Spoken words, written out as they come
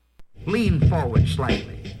Lean forward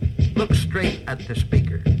slightly. Look straight at the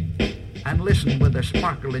speaker and listen with a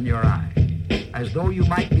sparkle in your eye, as though you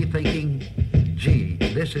might be thinking, gee,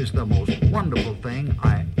 this is the most wonderful thing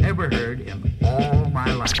I ever heard in all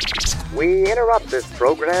my life. We interrupt this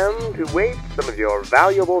program to waste some of your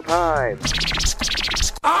valuable time.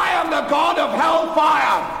 I am the god of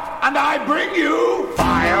hellfire, and I bring you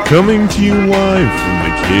fire. Coming to you live from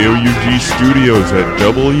the KOUG studios at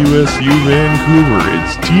WSU Vancouver,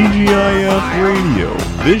 it's TGIF Radio.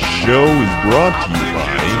 This show is brought to you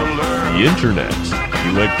by the internet,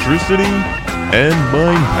 electricity, and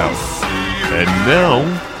mind power. And now,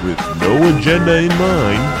 with no agenda in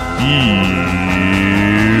mind,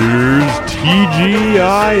 here's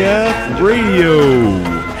TGIF Radio.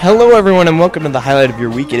 Hello everyone and welcome to the highlight of your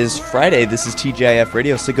week. It is Friday, this is TGIF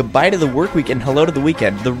Radio, so goodbye to the work week and hello to the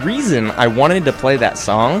weekend. The reason I wanted to play that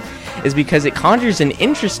song is because it conjures an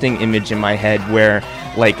interesting image in my head where,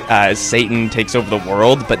 like, Satan takes over the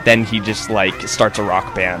world, but then he just, like, starts a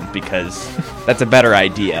rock band because that's a better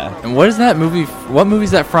idea. And what is that movie? What movie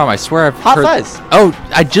is that from? I swear I've Hot heard... Fuzz. Oh,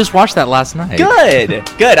 I just watched that last night.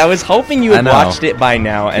 Good. I was hoping you had watched it by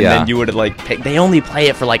now, and Yeah. then you would have, like, picked... They only play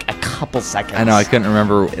it for, like, a couple seconds. I know, I couldn't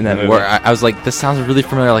remember in that movie. where I was like, this sounds really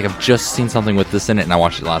familiar, like I've just seen something with this in it, and I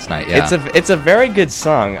watched it last night, yeah. It's a very good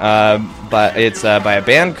song, but it's by a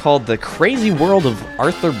band called The Crazy World of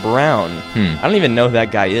Arthur Brown. I don't even know who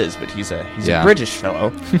that guy is, but he's a British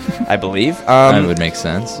fellow, I believe. That would make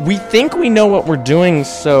sense. We think we know what we're doing,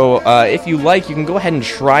 so if you like, you can go ahead and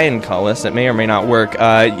try and call us. It may or may not work.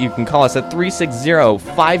 You can call us at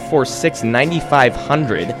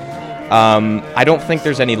 360-546-9500. I don't think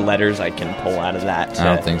there's any letters I can pull out of that to I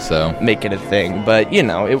don't think so. make it a thing, but, you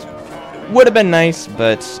know, it would have been nice,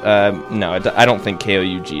 but no, I don't think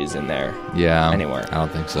KOUG is in there anywhere. I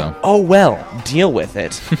don't think so. Oh, well, deal with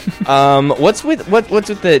it. What's with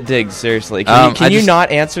the digs, seriously? Can you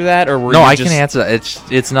not answer that, or were No, you I just... can answer that.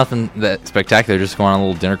 It's nothing that spectacular, just going on a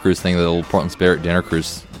little dinner cruise thing, the little Portland Spirit dinner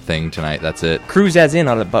cruise thing tonight, that's it. Cruise as in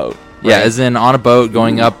on a boat. Yeah, right? as in on a boat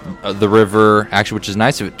going up the river, actually, which is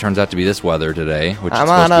nice if it turns out to be this weather today, which I'm it's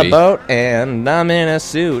supposed on to a be. boat, and I'm in a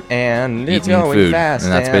suit, and it's Eating going food, fast.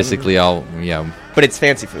 and that's basically all, But it's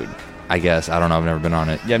fancy food. I guess. I don't know, I've never been on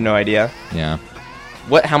it. You have no idea? Yeah.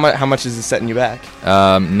 What? How much is it setting you back?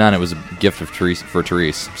 None. It was a gift for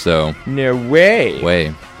Therese, so... No way.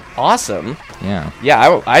 Way. Awesome. Yeah.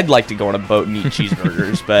 Yeah, I'd like to go on a boat and eat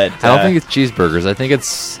cheeseburgers, but... I don't think it's cheeseburgers. I think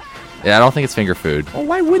it's... Yeah, I don't think it's finger food. Well,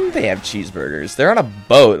 why wouldn't they have cheeseburgers? They're on a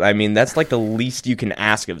boat. I mean, that's like the least you can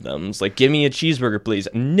ask of them. It's like, give me a cheeseburger, please.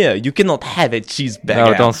 No, you cannot have a cheeseburger.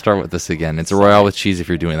 No, don't start with this again. It's a Royale with cheese if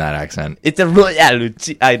you're doing that accent. It's a Royale.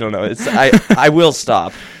 I don't know. I will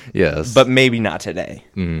stop. Yes. But maybe not today.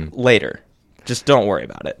 Later. Just don't worry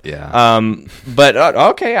about it. Yeah. But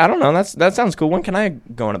okay, I don't know. That sounds cool. When can I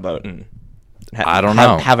go on a boat and I don't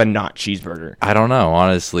know. Have a not cheeseburger? I don't know,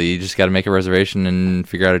 honestly. You just got to make a reservation and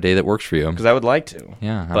figure out a day that works for you. Because I would like to.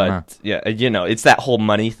 Yeah, I don't know. Yeah, you know, it's that whole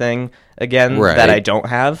money thing again Right. that I don't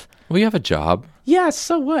have. Well, you have a job. Yeah,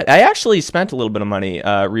 so what? I actually spent a little bit of money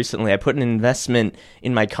recently. I put an investment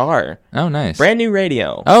in my car. Oh, nice. Brand new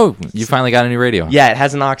radio. Oh, you finally got a new radio. Yeah, it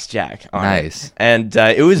has an aux jack on Nice. it. And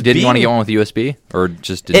it was Did you want to get one with USB? Or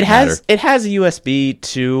just didn't It has matter? it has a USB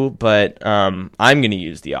too, but I'm going to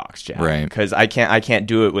use the aux jack. Right. Because I can't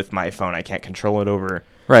do it with my phone. I can't control it over...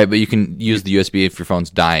 Right, but you can use the USB if your phone's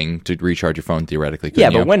dying to recharge your phone, theoretically. Yeah,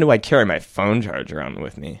 couldn't but you? when do I carry my phone charger around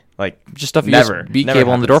with me? Like, Just stuff a never. USB Never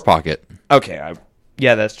cable in the door pocket. Okay,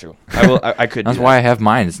 yeah, that's true. I will. I could. That's do why that. I have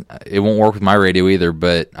mine. It won't work with my radio either,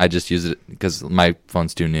 but I just use it because my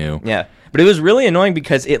phone's too new. Yeah, but it was really annoying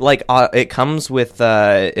because it it comes with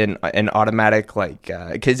an automatic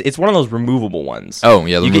because it's one of those removable ones. Oh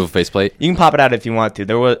yeah, the You removable can- faceplate. You can pop it out if you want to.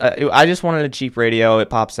 There was I just wanted a cheap radio. It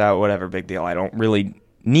pops out, whatever, big deal. I don't really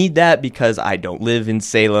need that because I don't live in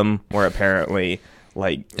Salem, where apparently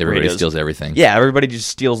Everybody steals everything. Yeah, everybody just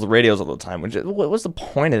steals the radios all the time. Which what's the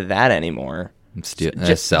point of that anymore?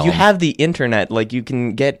 Just sell You 'em. have the internet, like you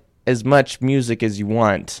can get as much music as you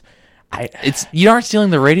want. You aren't stealing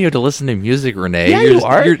the radio to listen to music, Renee. Yeah, you're you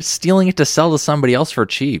are. You're stealing it to sell to somebody else for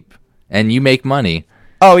cheap, and you make money.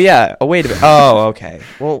 Oh yeah. Oh wait a minute. Oh okay.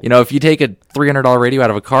 Well, You know, if you take a $300 radio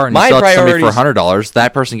out of a car and you My sell it to somebody for priorities- $100,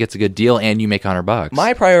 that person gets a good deal, and you make $100.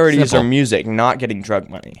 my priorities Simple. are music, not getting drug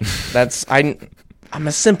money. I'm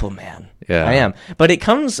a simple man. Yeah. I am. But it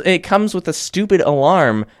comes with a stupid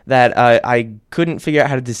alarm that I couldn't figure out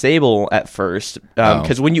how to disable at first.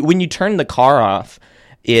 Because when you turn the car off,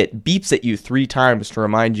 it beeps at you 3 times to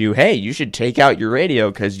remind you, hey, you should take out your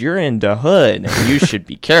radio because you're in the hood and you should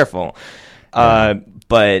be careful.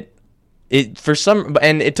 But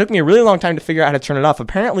it took me a really long time to figure out how to turn it off.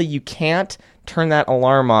 Apparently, you can't turn that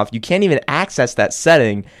alarm off. You can't even access that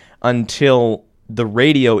setting until the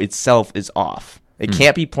radio itself is off. It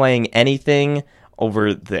can't be playing anything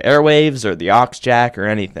over the airwaves or the aux jack or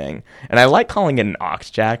anything. And I like calling it an aux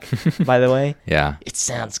jack, by the way. Yeah. It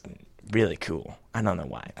sounds really cool. I don't know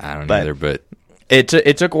why. I don't either, but... It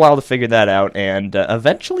took a while to figure that out, and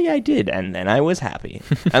eventually I did, and then I was happy.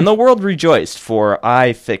 And the world rejoiced, for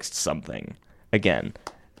I fixed something. Again,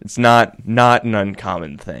 it's not an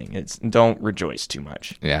uncommon thing. Don't rejoice too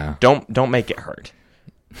much. Yeah. Don't make it hurt.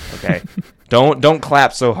 Okay? Don't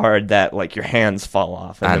clap so hard that like your hands fall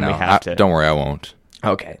off, and I then know. we have to. Don't worry, I won't.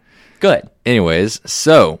 Okay. Good. Anyways,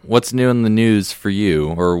 so what's new in the news for you,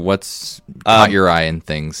 or what's caught your eye in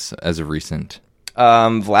things as of recent?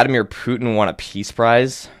 Vladimir Putin won a peace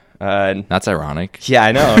prize. That's ironic. Yeah,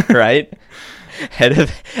 I know, right?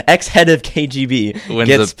 Ex-head of KGB Wins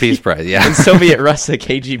gets a peace prize, yeah. In Soviet Russia,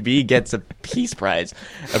 KGB gets a peace prize,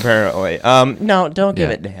 apparently. No, don't give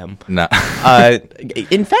Yeah. it to him. No.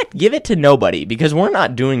 In fact, give it to nobody, because we're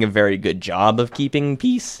not doing a very good job of keeping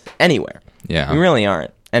peace anywhere. Yeah. We really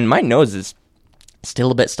aren't. And my nose is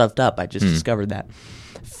still a bit stuffed up. I just discovered that.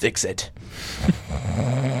 Fix it.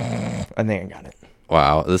 I think I got it.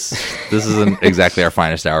 Wow, this isn't exactly our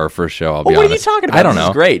finest hour for a show, I'll be What are you honest. talking about? I don't This know.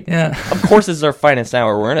 is great. Yeah. Of course, this is our finest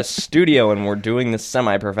hour. We're in a studio and we're doing this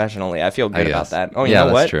semi-professionally. I feel good about that. Oh, you know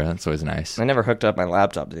that's what? true. That's always nice. I never hooked up my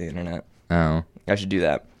laptop to the internet. Oh, I should do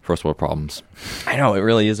that. first world problems. I know, it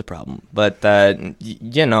really is a problem. But,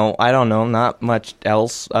 you know, I don't know. Not much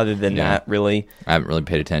else other than that, really. I haven't really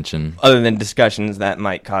paid attention. Other than discussions that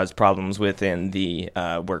might cause problems within the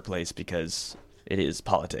workplace because it is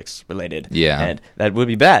politics related. Yeah. And that would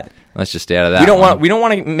be bad. Let's just stay out of that. We don't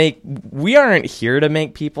want to make. We aren't here to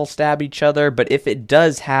make people stab each other. But if it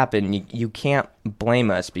does happen, you can't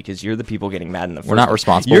blame us because you're the people getting mad in the first We're not place.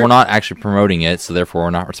 responsible. We're not actually promoting it, so therefore we're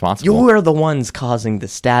not responsible. You are the ones causing the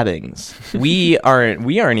stabbings. We aren't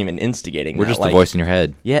even instigating. We're that. just Like, the voice in your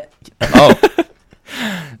head. Yeah. Oh.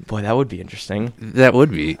 Boy, that would be interesting. That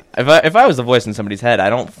would be. If I was the voice in somebody's head, I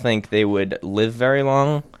don't think they would live very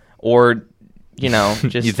long. Or, you know,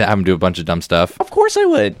 just You'd have them do a bunch of dumb stuff. Of course I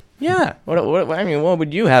would. Yeah. What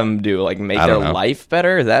would you have them do? Like make I their don't know. life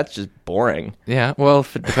better? That's just boring. Yeah, well,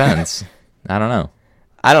 if it depends. I don't know.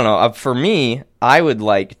 I don't know. For me, I would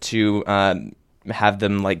like to have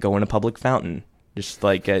them like go in a public fountain. Just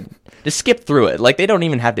like just skip through it. Like they don't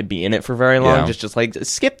even have to be in it for very long. Yeah. Just like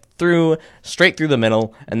skip through straight through the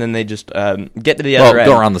middle, and then they just get to the Well, other end.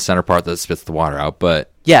 go around the center part that spits the water out,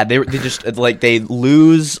 but... Yeah, they just like they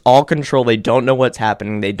lose all control. They don't know what's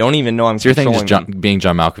happening. They don't even know I'm So you're thinking just controlling them. being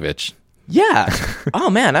John Malkovich. Yeah. Oh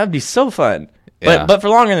man, that would be so fun. Yeah. But for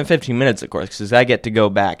longer than 15 minutes, of course, because I get to go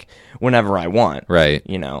back whenever I want. Right.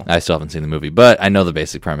 You know. I still haven't seen the movie, but I know the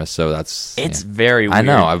basic premise, so that's... It's yeah. very weird. I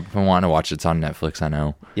know. I've been wanting to watch it. It's on Netflix, I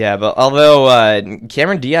know. Yeah, but although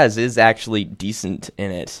Cameron Diaz is actually decent in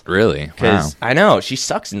it. Really? Wow. Because I know, she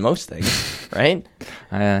sucks in most things, right?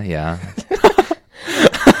 Yeah.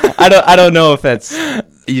 I don't know if that's...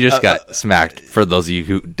 You just got smacked, for those of you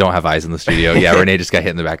who don't have eyes in the studio. Yeah, Renee just got hit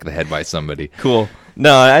in the back of the head by somebody. Cool.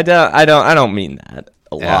 No, I don't mean that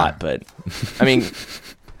a Yeah. lot, but I mean...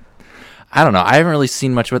 I don't know. I haven't really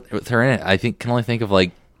seen much with her in it. I can only think of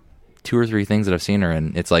like 2 or 3 things that I've seen her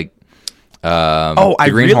in. It's like the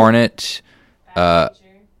Green Hornet. Bad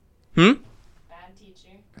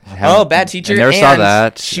teacher. Bad Teacher. I never saw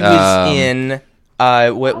that. She was in...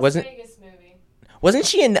 wasn't... Vegas movie. Wasn't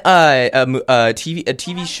she in a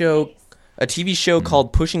TV show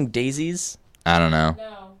called Pushing Daisies? I don't know.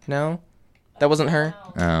 No, that wasn't her.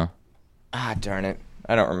 Oh. Ah, darn it,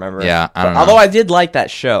 I don't remember. Yeah, I don't know. Although I did like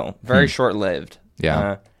that show, very short-lived.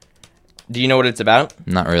 Yeah. Do you know what it's about?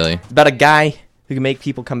 Not really. It's about a guy who can make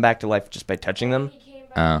people come back to life just by touching them. He came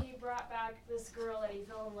Oh. back, he brought back this girl that he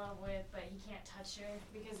fell in love with, but he can't touch her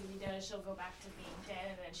because if he does, she'll go back to being dead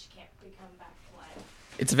and then she can't become back to life.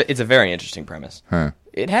 It's a very interesting premise. Huh.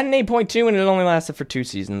 It had an 8.2 and it only lasted for 2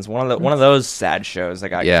 seasons. One of those sad shows that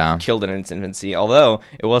got Yeah. killed in its infancy. Although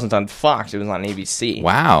it wasn't on Fox, it was on ABC.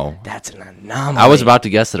 Wow. That's an anomaly. I was about to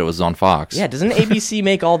guess that it was on Fox. Yeah, doesn't ABC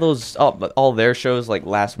make all their shows like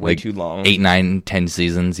last way Like too long? 8, 9, 10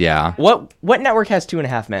 seasons, yeah. What network has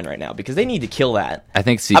 2.5 Men right now? Because they need to kill that. I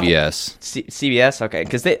think CBS. CBS, okay.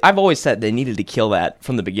 Because I've always said they needed to kill that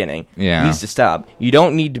from the beginning. Yeah. It needs to stop. You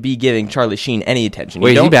don't need to be giving Charlie Sheen any attention. Wait,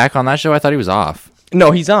 you is he don't- back on that show? I thought he was off.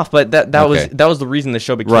 No, he's off. But that Okay. was the reason the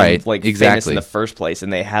show became Right, like famous exactly. in the first place.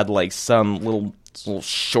 And they had like some little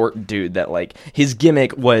short dude that like his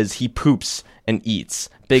gimmick was he poops and eats.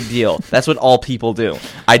 Big deal. That's what all people do.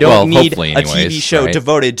 I don't need a TV show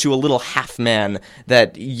devoted to a little half man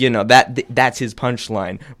that, that's his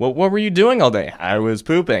punchline. What were you doing all day? I was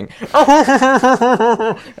pooping.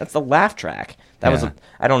 That's the laugh track. That was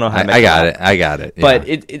I don't know how to make it. I got it. Yeah. But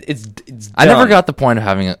it's dumb. I never got the point of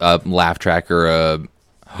having a laugh track or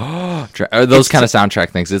or those kind of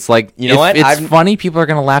soundtrack things. It's like, what? It's funny, people are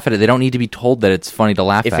going to laugh at it. They don't need to be told that it's funny to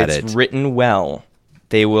laugh at it. If it's written well,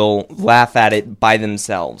 they will laugh at it by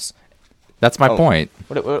themselves. That's my point.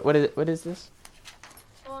 What is this?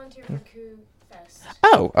 Volunteer for Coup Fest.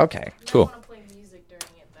 Oh, okay. Cool. I want to play music during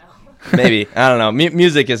it, though. Maybe. I don't know.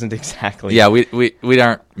 Music isn't exactly... Yeah, we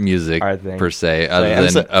aren't music our thing. Per se, other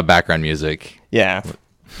than a background music. Yeah. Oh,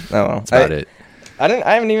 well. That's about it.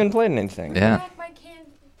 I haven't even played anything. Yeah. My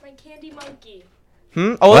candy monkey.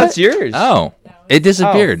 Oh, what? That's yours. Oh, it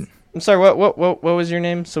disappeared. Oh. I'm sorry. What was your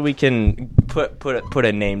name? So we can put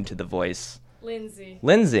a name to the voice. Lindsay.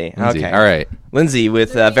 Okay. All right. Lindsay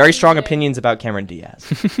with very strong opinions about Cameron Diaz.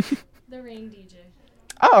 The Rain DJ.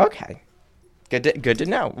 Oh, okay. Good to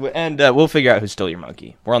know. And we'll figure out who stole your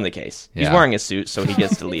monkey. We're on the case. Yeah. He's wearing a suit, so he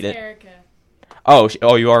gets deleted. Erica. Oh,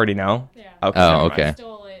 you already know? Yeah. Okay. Oh, okay. I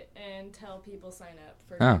stole it and tell people sign up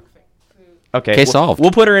for food. Okay. Case solved.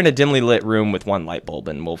 We'll put her in a dimly lit room with one light bulb,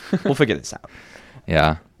 and we'll figure this out.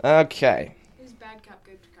 Yeah. Okay. Who's bad cop,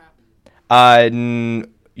 good cop?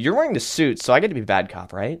 You're wearing the suit, so I get to be bad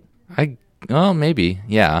cop, right? Maybe.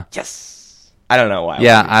 Yeah. Yes. I don't know why.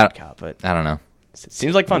 Yeah, bad cop, but I don't know. It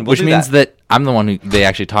seems like fun. Which means that I'm the one who they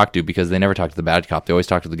actually talk to, because they never talk to the bad cop. They always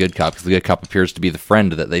talk to the good cop, because the good cop appears to be the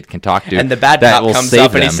friend that they can talk to. And the bad cop comes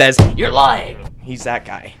up and he says, "You're lying." He's that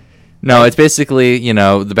guy. No, it's basically,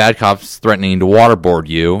 the bad cop's threatening to waterboard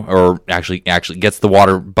you, or actually gets the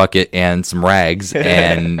water bucket and some rags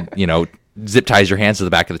and, zip ties your hands to the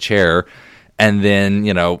back of the chair. And then,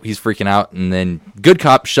 he's freaking out, and then good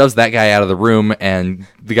cop shoves that guy out of the room, and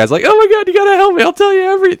the guy's like, "Oh my God, you gotta help me! I'll tell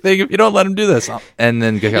you everything if you don't let him do this." And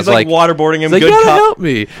then good cop's like waterboarding him. Good cop, help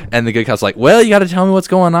me! And the good cop's like, "Well, you gotta tell me what's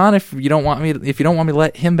going on if you don't want me to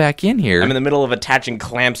let him back in here." I'm in the middle of attaching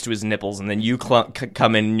clamps to his nipples, and then you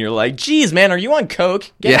come in, and you're like, "Geez, man, are you on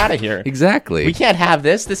coke? Get out of here!" Exactly. We can't have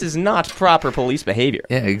this. This is not proper police behavior.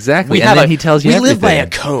 Yeah, exactly. And then he tells you we everything. live by a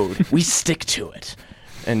code. We stick to it.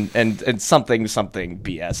 And something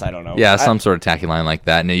BS, I don't know. Yeah, some sort of tacky line like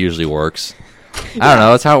that, and it usually works. I don't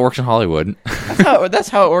know. That's how it works in Hollywood. That's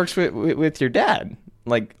how it works with your dad,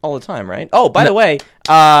 like all the time, right? Oh, by the way,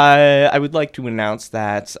 I would like to announce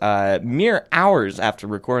that mere hours after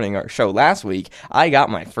recording our show last week, I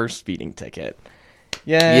got my first speeding ticket.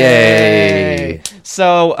 Yay!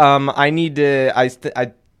 So I need to.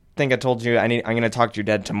 I think I told you I'm going to talk to your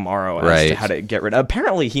dad tomorrow as to how to get rid of.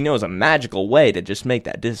 Apparently, he knows a magical way to just make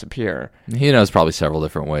that disappear. He knows probably several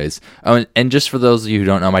different ways. Oh, and just for those of you who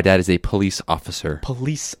don't know, my dad is a police officer.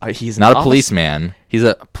 He's not a policeman. He's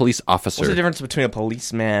a police officer. What's the difference between a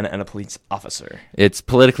policeman and a police officer? It's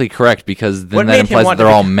politically correct, because then that implies that they're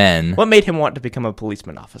all men. What made him want to become a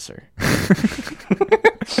policeman officer?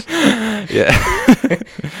 Yeah.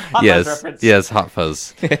 Yes, Hot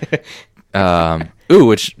Fuzz.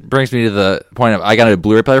 Which brings me to the point of I got a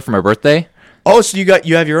Blu-ray player for my birthday. Oh, so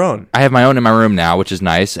you have your own? I have my own in my room now, which is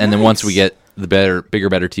nice. And then once we get the bigger,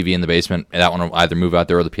 better TV in the basement, that one will either move out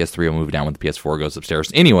there, or the PS3 will move down when the PS4 goes upstairs.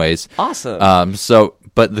 Anyways, awesome.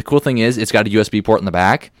 But the cool thing is, it's got a USB port in the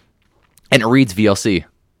back, and it reads VLC.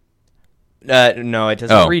 No, it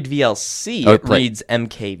doesn't read VLC. It reads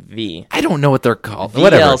MKV. I don't know what they're called.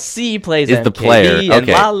 VLC plays is MKV the player. Okay. And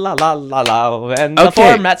la la la la la and the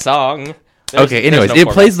format song. Anyways, it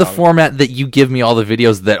plays the format that you give me all the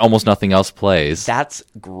videos that almost nothing else plays. That's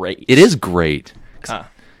great. It is great.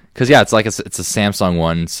 Because it's like it's a Samsung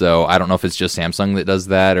one, so I don't know if it's just Samsung that does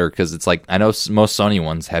that, or because it's like I know most Sony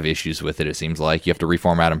ones have issues with it. It seems like you have to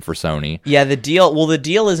reformat them for Sony. Yeah, the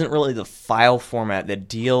deal isn't really the file format. The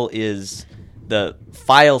deal is the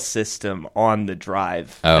file system on the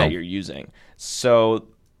drive that you're using. So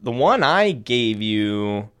the one I gave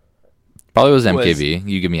you probably was MKV.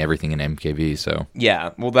 You give me everything in MKV, so yeah.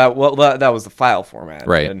 That was the file format,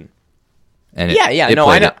 right?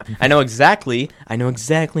 I know exactly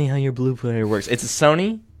how your Blue Player works. It's a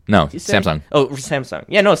Sony? No, Samsung. Oh, Samsung.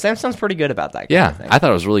 Yeah, no, Samsung's pretty good about that kind of thing. I thought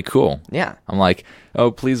it was really cool. Yeah. I'm like,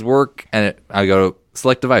 oh, please work, and I go to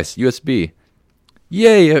select device, USB.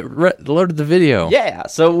 Yay, it loaded the video. Yeah,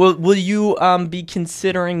 so will you be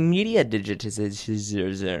considering media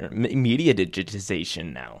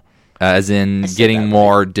digitization now? As in getting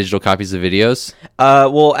more digital copies of videos?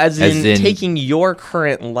 As in taking your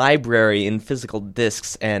current library in physical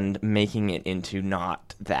discs and making it into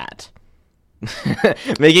not that.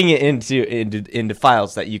 Making it into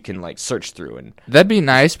files that you can like search through and. That'd be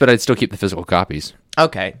nice, but I'd still keep the physical copies.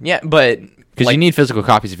 Okay, yeah, but because you need physical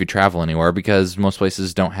copies if you travel anywhere, because most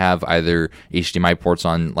places don't have either HDMI ports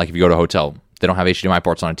on. Like if you go to a hotel, they don't have HDMI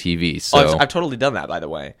ports on a TV. So I've totally done that, by the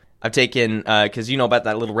way. I've taken because you know about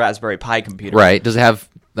that little Raspberry Pi computer, right? Does it have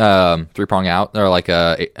 3-prong out or like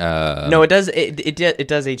a? No, it does. It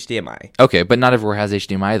does HDMI. Okay, but not everywhere has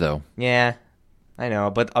HDMI though. Yeah, I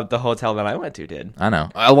know, but the hotel that I went to did. I know.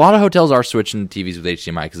 A lot of hotels are switching TVs with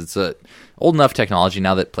HDMI because it's a old enough technology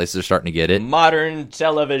now that places are starting to get it. Modern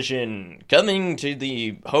television coming to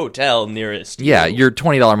the hotel nearest. Yeah, you. your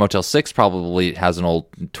 $20 Motel 6 probably has an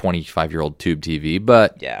old 25-year-old tube TV,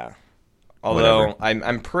 but yeah. Although whatever.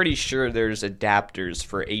 I'm pretty sure there's adapters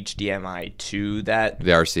for HDMI to that. The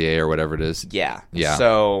RCA or whatever it is. Yeah. Yeah.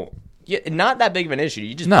 So not that big of an issue.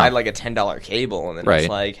 You just No. buy like a $10 cable and then Right. it's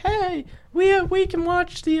like, hey, we can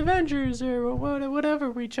watch the Avengers or whatever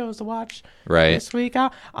we chose to watch Right. this week. I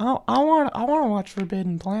want to watch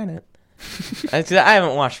Forbidden Planet. I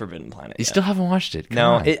haven't watched Forbidden Planet. You yet. still haven't watched it. Come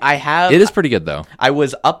No, on. I have. It is pretty good though. I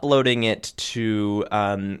was uploading it to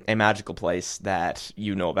a magical place that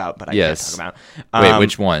you know about, but I Yes. can't talk about. Wait,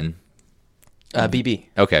 which one? BB.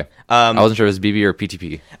 Okay. I wasn't sure if it was BB or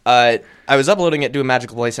PTP. I was uploading it to a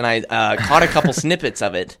magical place, and I caught a couple snippets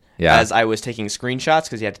of it Yeah. as I was taking screenshots,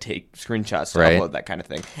 because you had to take screenshots to Right. upload that kind of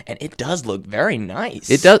thing. And it does look very nice.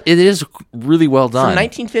 It does. It is really well done. From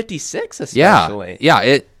 1956, Yeah. especially.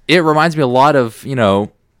 Yeah. It reminds me a lot of,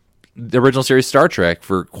 the original series Star Trek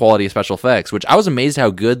for quality of special effects, which I was amazed how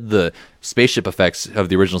good the spaceship effects of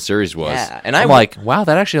the original series was. Yeah, and I'm I- like, wow,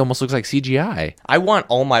 that actually almost looks like CGI. I want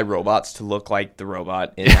all my robots to look like the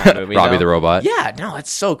robot in that movie. Robbie though. the robot. Yeah, no,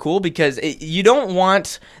 it's so cool because you don't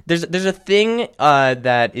want. There's a thing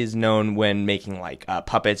that is known when making like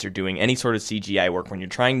puppets or doing any sort of CGI work when you're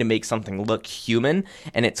trying to make something look human,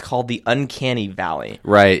 and it's called the uncanny valley.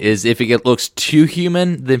 Right. Is if it looks too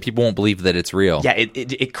human, then people won't believe that it's real. Yeah,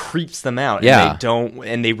 it creeps them out. Yeah. And they don't,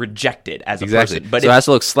 and they reject it as Exactly. a person. But so it has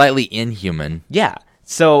to look slightly inhuman. yeah,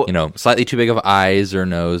 so Slightly too big of eyes or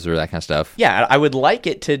nose or that kind of stuff. yeah, I would like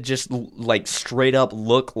it to just like straight up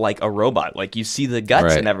look like a robot. Like you see the guts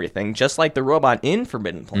Right. and everything, just like the robot in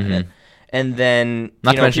Forbidden Planet. And then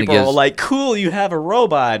Not to mention it people are gives- like, "Cool, you have a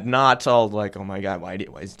robot." Not all like, "Oh my god, why do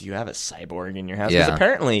you have a cyborg in your house?" Because Yeah.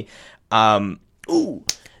 apparently,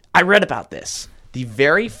 I read about this. The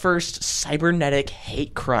very first cybernetic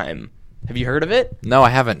hate crime. Have you heard of it? No, I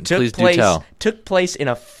haven't. Please do tell. Took place in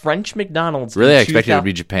a French McDonald's. Really, in I expected it to 2000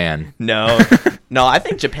 be Japan. No, no, I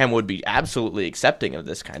think Japan would be absolutely accepting of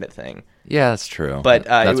this kind of thing. Yeah, that's true. But, it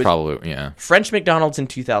that's was- probably, yeah. French McDonald's in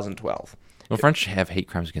 2012. Well, French have hate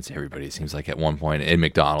crimes against everybody, it seems like, at one point in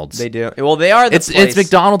McDonald's. They do. Well, they are the It's place.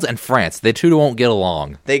 McDonald's and France. They two won't get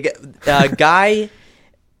along. They guy,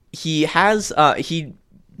 he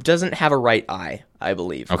doesn't have a right eye, I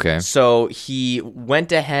believe. Okay. So he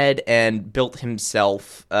went ahead and built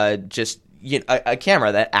himself a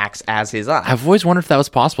camera that acts as his eye. I've always wondered if that was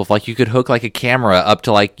possible. If like you could hook like a camera up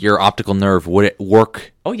to like your optical nerve, would it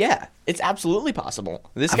work? Oh yeah, it's absolutely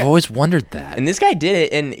possible. I've always wondered that. And this guy did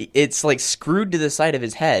it, and it's like screwed to the side of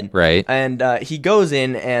his head. Right. And he goes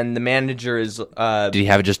in, and the manager is. Did he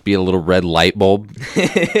have it just be a little red light bulb?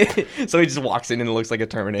 So he just walks in and it looks like a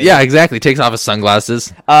Terminator. Yeah, exactly. Takes off his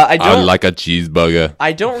sunglasses. I don't like a cheeseburger.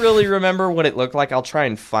 I don't really remember what it looked like. I'll try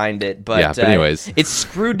and find it. But, Yeah, but anyways. it's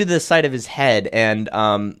screwed to the side of his head, and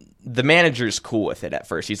the manager's cool with it at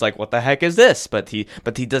first. He's like, "What the heck is this?" But he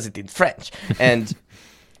does it in French, and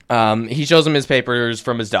he shows him his papers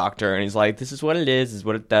from his doctor, and he's like, "This is what it is. This is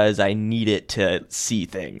what it does. I need it to see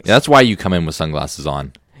things." Yeah, that's why you come in with sunglasses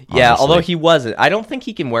on. Yeah, honestly. although he wasn't. I don't think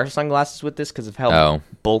he can wear sunglasses with this because of how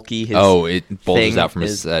bulky his. It bulges thing out from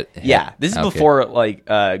his is. head. Yeah, this is Okay. before like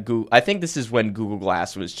Google. I think this is when Google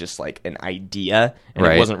Glass was just like an idea and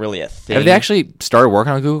Right. it wasn't really a thing. Have they actually started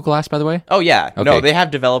working on Google Glass, by the way? Oh yeah, no, Okay. they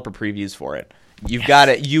have developer previews for it. You've got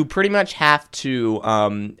it. You pretty much have to.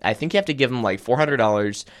 I think you have to give them like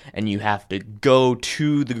 $400, and you have to go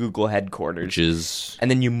to the Google headquarters, Which is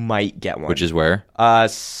and then you might get one. which is where?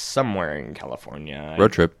 Somewhere in California.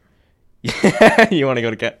 Road trip. You want to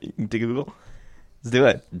go to Google? Let's do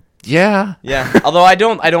it. Yeah. Yeah. Although I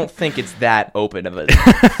don't think it's that open of a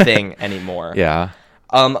thing anymore. Yeah.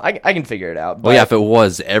 I can figure it out. But, Well, yeah, if it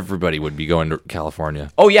was, everybody would be going to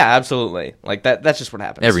California. oh yeah, absolutely. Like that's just what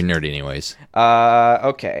happens. Every nerd anyways.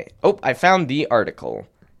 Okay. Oh, I found the article.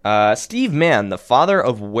 Steve Mann, the father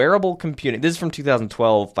of wearable computing. This is from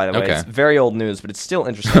 2012, by the way. Okay. It's very old news, but it's still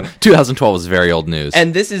interesting. 2012 is very old news.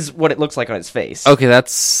 And this is what it looks like on his face. Okay,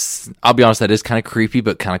 I'll be honest, that is kind of creepy,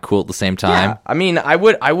 but kind of cool at the same time. Yeah, I mean, I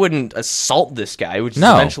wouldn't assault this guy, which is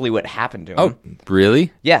No. eventually what happened to him. Oh,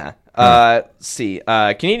 really? Yeah. Steve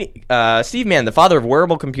Mann, the father of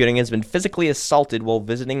wearable computing, has been physically assaulted while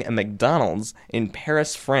visiting a McDonald's in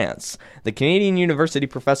Paris, France. The Canadian university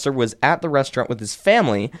professor was at the restaurant with his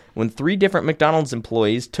family when 3 different McDonald's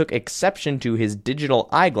employees took exception to his digital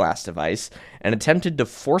eyeglass device and attempted to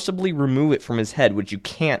forcibly remove it from his head, which you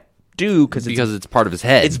can't do because it's part of his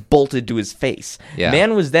head. it's bolted to his face. Yeah.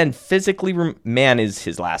 Mann was then physically Mann is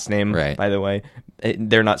his last name, Right. by the way.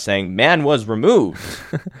 They're not saying Mann was removed.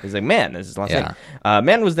 He's like, Mann is his last name.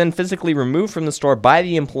 Mann was then physically removed from the store by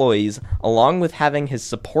the employees, along with having his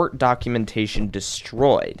support documentation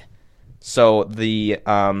destroyed. So the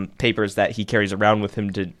papers that he carries around with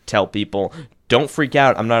him to tell people, don't freak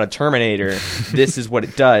out, I'm not a Terminator. This is what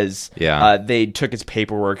it does. Yeah. They took his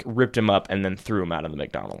paperwork, ripped him up, and then threw him out of the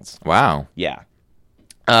McDonald's. Wow. Yeah.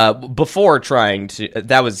 Before trying to,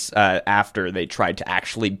 that was after they tried to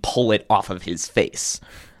actually pull it off of his face,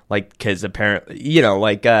 like because apparently,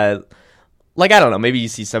 like I don't know, maybe you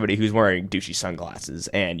see somebody who's wearing douchey sunglasses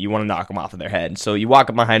and you want to knock them off of their head, so you walk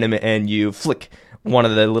up behind him and you flick one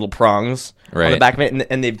of the little prongs on the Right. back of it,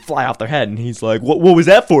 and they fly off their head, and he's like, "What was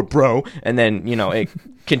that for, bro?" And then it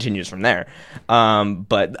continues from there.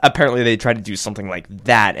 But apparently they tried to do something like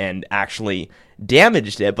that and actually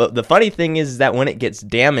damaged it. But the funny thing is that when it gets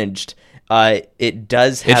damaged, it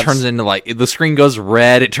does have... It turns into the screen goes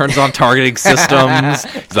red. It turns on targeting systems.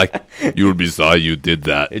 It's like, you'll be sorry you did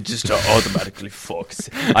that. It just automatically fucks.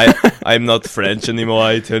 I'm not French anymore.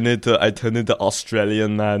 I turn into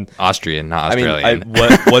Australian, man. Austrian, not Australian. I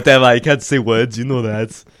mean, whatever. I can't say words. You know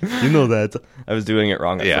that. I was doing it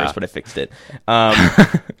wrong at first, but I fixed it.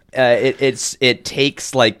 It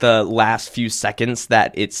takes like the last few seconds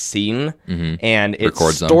that it's seen, and it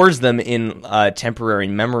Records them. stores them in a temporary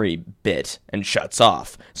memory bit and shuts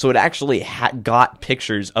off. So it actually got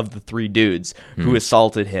pictures of the 3 dudes who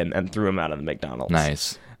assaulted him and threw him out of the McDonald's.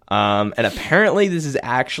 Nice. And apparently this has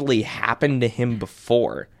actually happened to him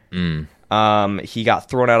before. He got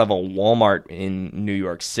thrown out of a Walmart in New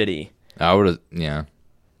York City. I would have, yeah.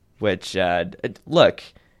 Which, look,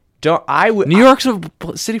 New York's a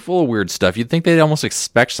city full of weird stuff. You'd think they'd almost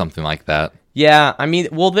expect something like that. Yeah, I mean,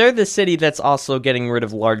 well, they're the city that's also getting rid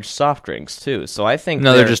of large soft drinks, too. So I think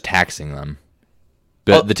No, they're just taxing them.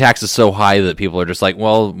 But the tax is so high that people are just like,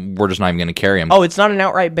 well, we're just not even going to carry them. Oh, it's not an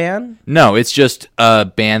outright ban? No, it's just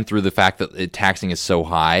banned through the fact that taxing is so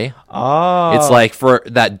high. Oh. It's like for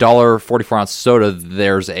that $1.44-ounce soda,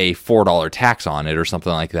 there's a $4 tax on it or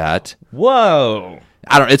something like that. Whoa.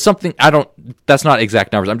 That's not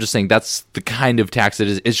exact numbers. I'm just saying that's the kind of tax it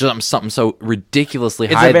is. It's just something so ridiculously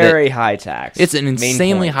high. It's a very high tax. It's an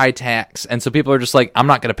insanely high tax. And so people are just like, I'm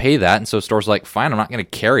not going to pay that. And so stores are like, fine, I'm not going to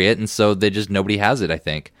carry it. And so nobody has it, I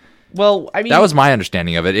think. Well, I mean, that was my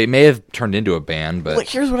understanding of it. It may have turned into a ban, but look,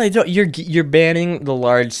 here's what I do. You're banning the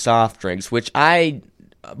large soft drinks, which I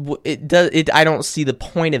don't see the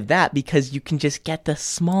point of that because you can just get the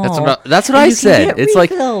small. That's what I said. It's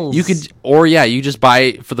refills. Like you could, or yeah, you just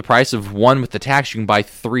buy for the price of one with the tax. You can buy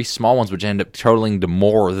 3 small ones, which end up totaling to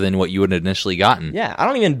more than what you would have initially gotten. Yeah, I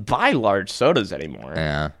don't even buy large sodas anymore.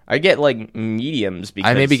 Yeah, I get like mediums.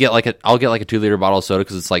 Because I I'll get like a 2-liter bottle of soda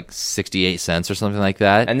because it's like 68 cents or something like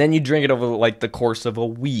that. And then you drink it over like the course of a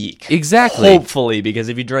week. Exactly. Hopefully, because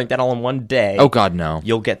if you drink that all in one day, oh god, no,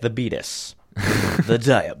 you'll get the beatus. The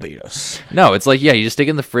diabetes. No, it's like, yeah, you just stick it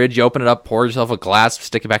in the fridge, you open it up, pour yourself a glass,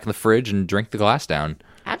 stick it back in the fridge, and drink the glass down.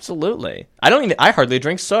 Absolutely. I hardly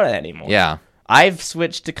drink soda anymore. Yeah. I've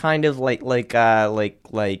switched to kind of like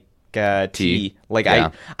tea.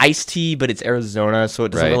 Iced tea, but it's Arizona, so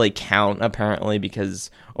it doesn't really count apparently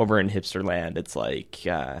because over in hipster land it's like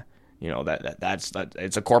that's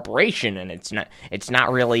it's a corporation and it's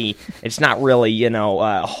not really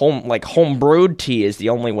home brewed tea is the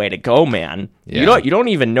only way to go, man. Yeah. You don't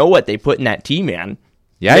even know what they put in that tea, man.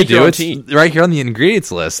 Yeah, I do. It's right here on the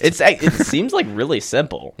ingredients list. It seems like really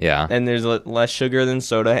simple. Yeah. And there's less sugar than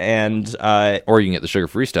soda, and or you can get the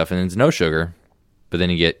sugar-free stuff, and it's no sugar, but then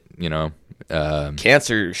you get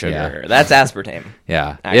cancer sugar. Yeah. That's aspartame.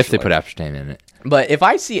 Yeah, actually. if they put aspartame in it. But if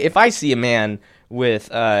I see a man with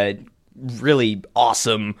really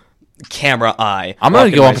awesome camera eye. I'm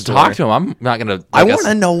going to go up and talk to him. I'm not going to. I want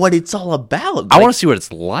to know what it's all about. I want to see what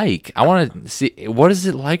it's like. I want to see what is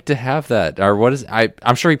it like to have that, or what is.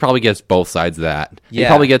 I'm sure he probably gets both sides of that. Yeah. He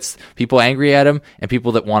probably gets people angry at him and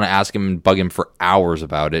people that want to ask him and bug him for hours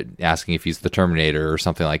about it, asking if he's the Terminator or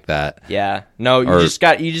something like that. Yeah. No, you just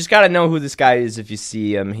got to know who this guy is if you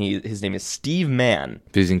see him. His name is Steve Mann.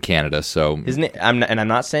 He's in Canada, so His name. I'm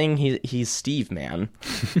not saying he's Steve Mann.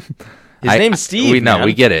 His name's Steve.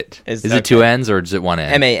 We get it. Is okay. it two N's or is it one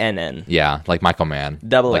N? Mann. Yeah, like Michael Mann.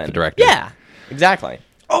 Double like N. the director. Yeah, exactly.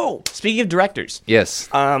 Oh, speaking of directors, Yes.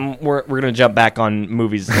 we're gonna jump back on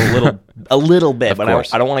movies a little bit, but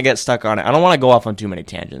course. I don't want to get stuck on it. I don't want to go off on too many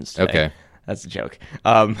tangents today. Okay. That's a joke.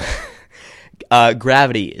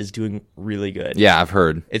 Gravity is doing really good. Yeah, I've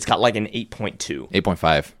heard. It's got like an 8.2.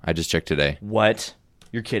 8.5. I just checked today. What?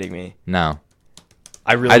 You're kidding me? No.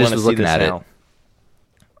 I really just want to was see looking this at now. it.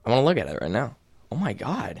 I want to look at it right now. Oh my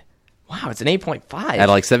god! Wow, it's an 8.5. At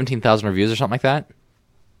like 17,000 reviews or something like that?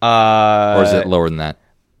 Or Or is it lower than that?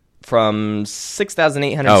 from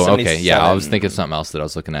 6,877. Oh, okay. Yeah, I was thinking of something else that I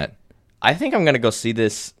was looking at. I think I'm gonna go see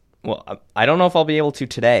this. Well, I don't know if I'll be able to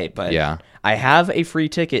today, but Yeah. I have a free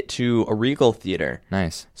ticket to a Regal theater.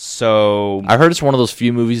 Nice. So I heard it's one of those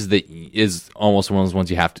few movies that is almost one of those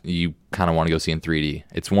ones you kind of want to go see in 3D.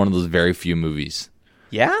 It's one of those very few movies.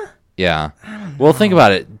 yeah, Yeah. Well, think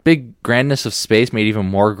about it. Big grandness of space made even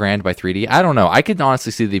more grand by 3D. I don't know. I could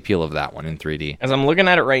honestly see the appeal of that one in 3D. as I'm looking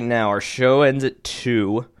at it right now, our show ends at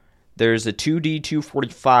 2. There's a 2D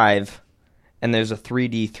 245, and there's a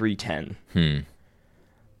 3D 310.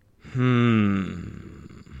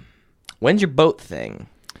 When's your boat thing?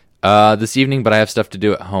 This evening, but I have stuff to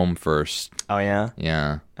do at home first. Oh yeah,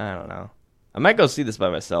 Yeah. I don't know. I might go see this by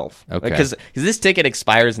myself. Okay. Because this ticket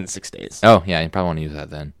expires in 6 days. Oh, yeah. You probably want to use that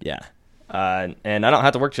then. Yeah. And I don't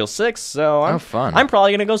have to work till 6, so I'm fun. I'm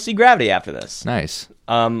probably gonna go see Gravity after this. Nice.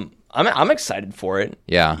 I'm excited for it.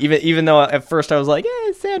 Yeah. Even though at first I was like,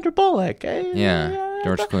 it's Sandra Bullock.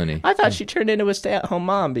 George Clooney. I thought she turned into a stay-at-home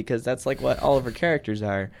mom because that's like what all of her characters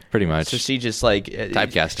are. Pretty much. So she just like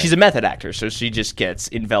Typecasting. She's a method actor, so she just gets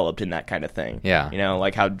enveloped in that kind of thing. Yeah. You know,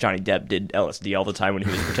 like how Johnny Depp did LSD all the time when he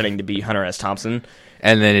was pretending to be Hunter S. Thompson.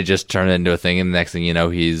 And then it just turned into a thing, and the next thing you know,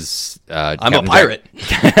 he's I'm a pirate.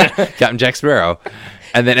 Captain Jack Sparrow.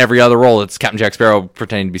 And then every other role, it's Captain Jack Sparrow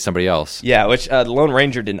pretending to be somebody else. Yeah, which the Lone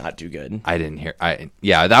Ranger did not do good. I didn't hear.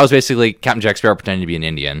 Yeah, that was basically Captain Jack Sparrow pretending to be an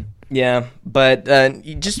Indian. Yeah, but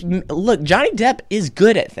you just look, Johnny Depp is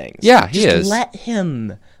good at things. Yeah, he just is. Let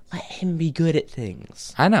him be good at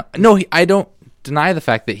things. I know. No, I don't deny the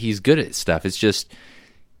fact that he's good at stuff. It's just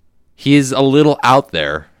he is a little out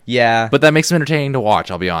there. Yeah, But that makes him entertaining to watch,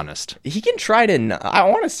 I'll be honest. he can try to. I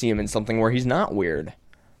want to see him in something where he's not weird.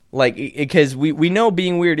 Like, because we know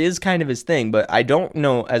being weird is kind of his thing, but I don't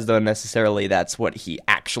know as though necessarily that's what he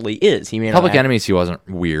actually is. He may Public not Enemies, he wasn't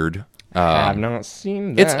weird. I've not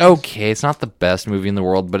seen that. It's okay. It's not the best movie in the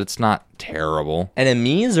world, but it's not terrible.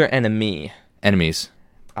 Enemies or enemy? Enemies.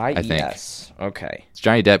 I think. Yes. Okay. It's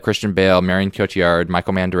Johnny Depp, Christian Bale, Marion Cotillard,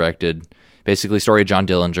 Michael Mann directed. Basically, story of John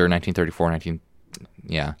Dillinger, 1934,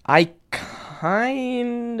 Yeah. I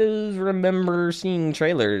kind of remember seeing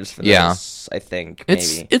trailers for this. I think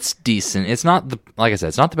maybe. It's decent. It's not like I said,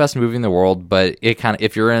 it's not the best movie in the world, but it kind of,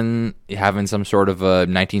 if you're in having some sort of a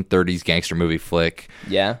 1930s gangster movie flick,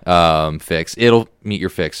 fix, it'll meet your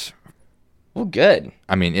fix. Well, good.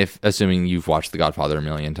 I mean, assuming you've watched The Godfather a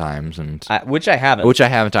million times, and which I haven't. Which I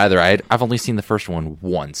haven't either. I've only seen the first one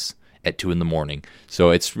once at 2 a.m, so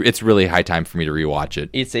it's really high time for me to rewatch it.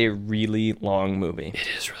 It's a really long movie. It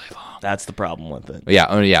is really long. That's the problem with it. Yeah,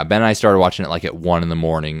 Ben and I started watching it like at 1 a.m,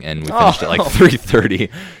 and we finished at like 3:30.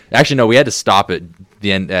 Actually, no, we had to stop at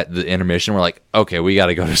the end at the intermission. We're like, okay, we got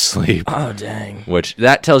to go to sleep. Oh dang! Which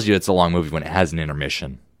that tells you it's a long movie when it has an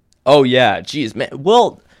intermission. Oh yeah, jeez, man.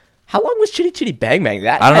 Well, how long was Chitty Chitty Bang Bang?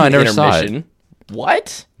 That I don't know. I had never an saw it. intermission.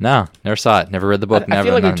 What? No, never saw it. Never read the book. I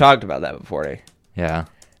feel like we've talked about that before. Eh? Yeah.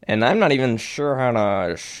 And I'm not even sure how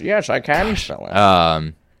to. Yes, I can spell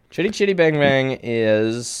it. Chitty Chitty Bang Bang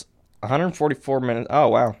is 144 minutes. Oh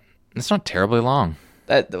wow, it's not terribly long.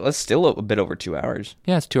 That's still a bit over 2 hours.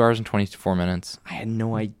 Yeah, it's 2 hours and 24 minutes. I had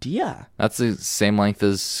no idea. That's the same length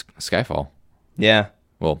as Skyfall. Yeah.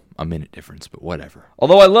 Well, a minute difference, but whatever.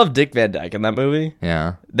 Although I love Dick Van Dyke in that movie.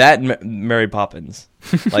 Yeah. That Mary Poppins,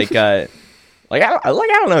 like I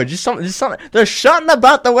don't know, just something. There's something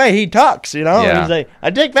about the way he talks, you know. Yeah. He's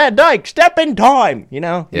like, Dick Van Dyke, step in time, you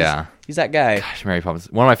know. He's that guy. Gosh, Mary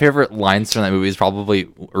Poppins. One of my favorite lines from that movie is probably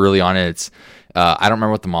early on. And it's I don't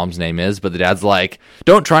remember what the mom's name is, but the dad's like,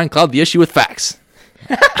 "Don't try and cloud the issue with facts."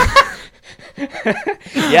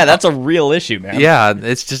 Yeah, that's a real issue, man. Yeah,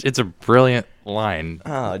 it's a brilliant line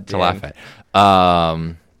Oh, to laugh at.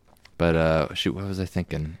 But shoot, what was I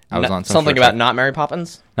thinking? I was on something about not Mary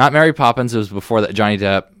Poppins. Not Mary Poppins. It was before that. Johnny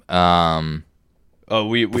Depp.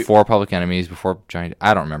 We Before Public Enemies. Before Johnny.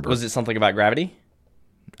 I don't remember. was it something about Gravity?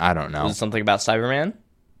 I don't know. Was it something about Cyberman?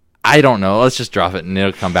 I don't know. Let's just drop it, and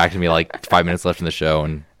it'll come back to me like 5 minutes left in the show,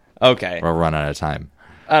 and Okay. we'll run out of time.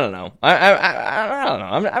 I don't know. I don't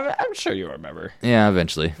know. I'm sure you'll remember. Yeah,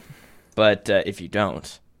 eventually. But if you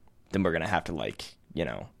don't, then we're gonna have to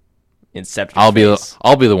incept. I'll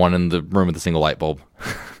be the one in the room with the single light bulb.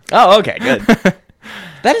 Oh, okay, good.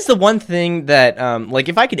 That is the one thing that,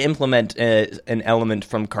 if I could implement an element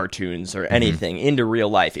from cartoons or anything into real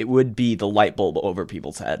life, it would be the light bulb over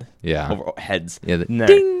people's heads. Yeah. Over heads. Yeah.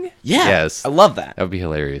 Ding. Yeah. Yes. I love that. That would be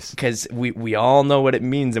hilarious. Because we all know what it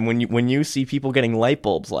means, and when you see people getting light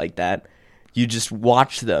bulbs like that, you just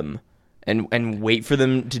watch them and wait for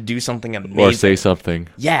them to do something amazing. Or say something.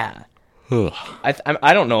 Yeah.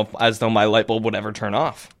 I don't know as though my light bulb would ever turn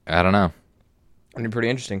off. I don't know. It'd be pretty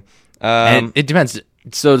interesting. And it depends.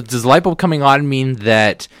 So does light bulb coming on mean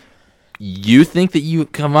that you think that you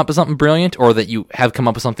come up with something brilliant, or that you have come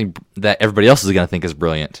up with something that everybody else is going to think is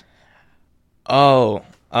brilliant? Oh,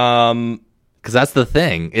 because that's the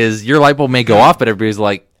thing, is your light bulb may go off, but everybody's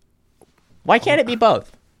like, why can't it be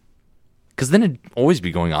both? because then it'd always be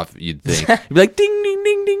going off, you'd think. You'd be like, ding, ding,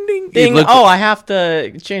 ding, ding, ding. Ding, I have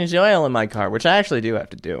to change the oil in my car, which I actually do have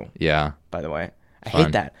to do, Yeah. by the way. I Fun.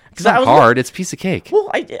 hate that. It's not hard. It's a piece of cake. Well,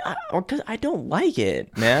 because I don't like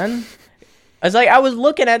it, man. It's like I was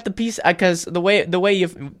looking at the piece because the way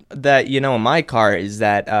in my car is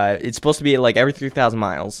that it's supposed to be like every 3,000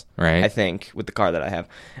 miles, Right. I think, with the car that I have,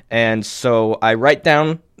 and so I write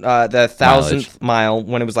down the 1,000th mile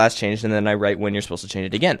when it was last changed, and then I write when you're supposed to change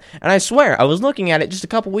it again. And I swear, I was looking at it just a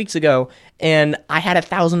couple weeks ago, and I had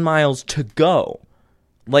 1,000 miles to go.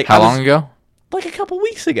 Like How long ago? Like a couple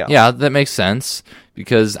weeks ago. Yeah, that makes sense,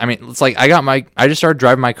 because I mean, it's like I just started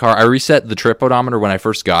driving my car. I reset the trip odometer when I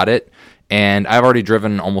first got it, and I've already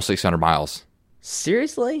driven almost 600 miles.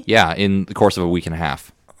 Seriously? Yeah, in the course of a week and a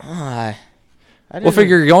half. Well,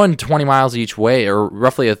 Figure you're going 20 miles each way, or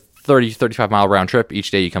roughly a 35 mile round trip each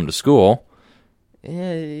day you come to school,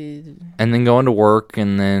 and then going to work,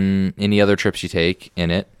 and then any other trips you take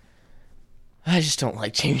in it. I just don't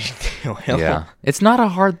like changing the oil. Yeah, it's not a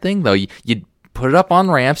hard thing though. You put it up on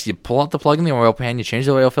ramps, you pull out the plug in the oil pan, you change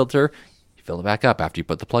the oil filter, you fill it back up after you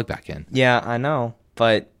put the plug back in. Yeah, I know,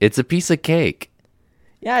 but it's a piece of cake.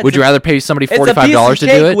 Yeah, would you rather pay somebody $45 to do it? It's a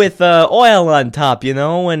piece of cake with oil on top,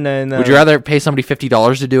 and then. Would you rather pay somebody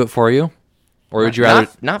 $50 to do it for you, or would you rather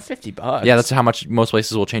not $50? Yeah, that's how much most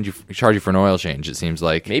places will charge you for an oil change. It seems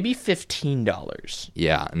like maybe $15.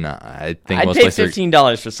 Yeah, no, I think I'd most pay places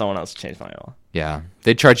 $15 for someone else to change my oil. Yeah,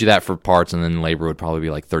 they'd charge you that for parts, and then labor would probably be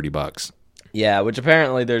like $30. Yeah, which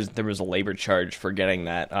apparently there was a labor charge for getting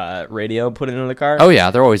that radio put into the car. Oh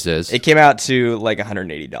yeah, there always is. It came out to like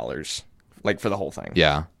 $180, like for the whole thing.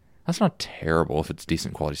 Yeah, that's not terrible if it's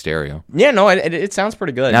decent quality stereo. Yeah, no, it sounds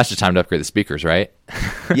pretty good. Now it's just time to upgrade the speakers, right?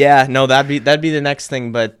 Yeah, no, that'd be the next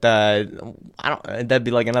thing, but that'd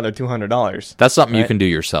be like another $200. That's something you can do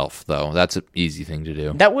yourself, though. That's an easy thing to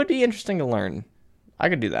do. That would be interesting to learn. I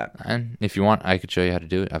could do that. And if you want, I could show you how to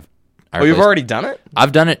do it. You've already done it?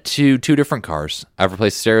 I've done it to 2 different cars. I've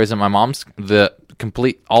replaced stereos in my mom's,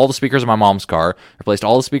 all the speakers in my mom's car, replaced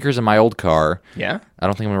all the speakers in my old car. Yeah? I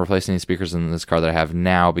don't think I'm going to replace any speakers in this car that I have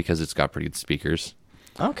now because it's got pretty good speakers.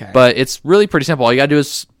 Okay. But it's really pretty simple. All you got to do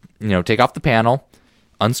is, take off the panel,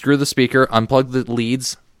 unscrew the speaker, unplug the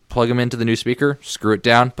leads, plug them into the new speaker, screw it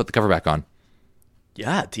down, put the cover back on.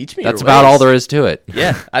 Yeah, teach me. That's about all there is to it.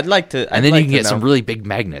 Yeah, I'd like to. And then you can get some really big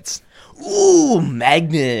magnets. Ooh,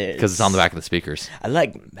 magnets! Because it's on the back of the speakers. I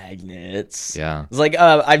like magnets. Yeah. It's like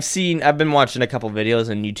I've been watching a couple videos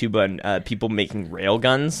on YouTube on people making rail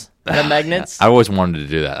guns out of magnets. I always wanted to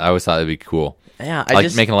do that. I always thought it'd be cool. Yeah,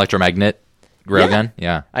 make an electromagnet rail gun.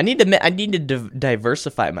 Yeah. I need to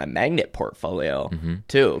diversify my magnet portfolio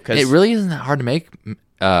too. Cause it really isn't that hard to make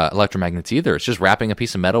electromagnets either. It's just wrapping a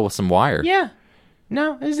piece of metal with some wire. Yeah.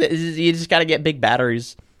 No, you just got to get big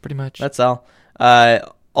batteries. Pretty much. That's all.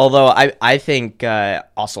 Although I think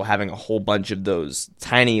also having a whole bunch of those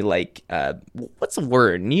tiny, like, what's the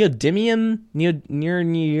word? Neodymium?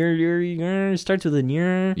 Starts with a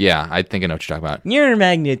near. Yeah, I think I know what you're talking about. Near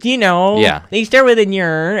magnets, Yeah. They start with a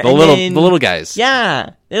near. The little guys.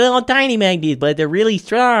 Yeah. They're little tiny magnets, but they're really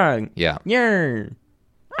strong. Yeah. Near.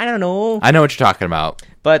 I don't know. I know what you're talking about.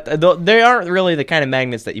 But they aren't really the kind of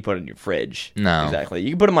magnets that you put in your fridge. No. Exactly.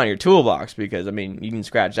 You can put them on your toolbox because, you can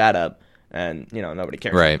scratch that up. and nobody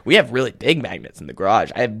cares. Right. We have really big magnets in the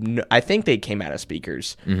garage. I think they came out of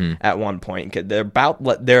speakers at one point. 'Cause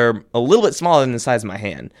they're a little bit smaller than the size of my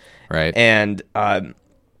hand. Right. And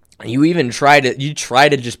you try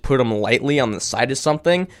to just put them lightly on the side of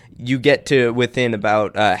something. You get to within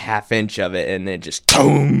about a half inch of it, and it just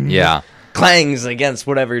clangs against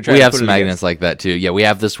whatever you're trying to put We have some it magnets against. like that too. Yeah, we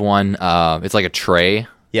have this one. It's like a tray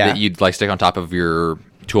that you'd like stick on top of your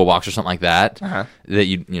toolbox or something like that. That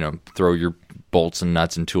you throw your bolts and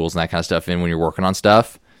nuts and tools and that kind of stuff in when you're working on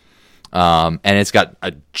stuff. And it's got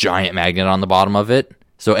a giant magnet on the bottom of it.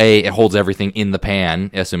 So it holds everything in the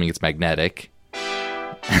pan, assuming it's magnetic.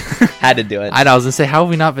 Had to do it. I was gonna say, how have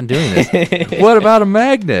we not been doing this? What about a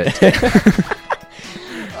magnet?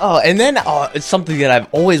 Oh, and then it's something that I've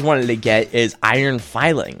always wanted to get is iron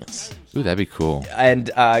filings. Ooh, that'd be cool. And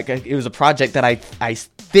it was a project that I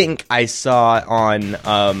think I saw on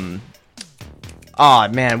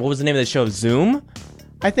what was the name of the show? Zoom,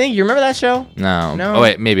 I think. You remember that show? No. No? Oh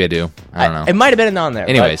wait, maybe I do. I don't know. It might have been on there.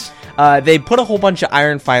 Anyways. but, they put a whole bunch of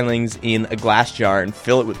iron filings in a glass jar and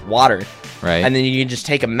fill it with water. Right. And then you can just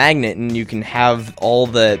take a magnet and you can have all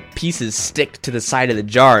the pieces stick to the side of the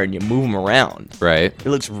jar and you move them around. Right. It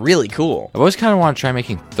looks really cool. I've always kind of want to try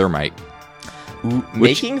making thermite.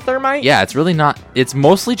 Making thermite? Yeah, it's really not. It's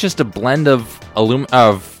mostly just a blend of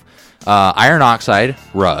iron oxide,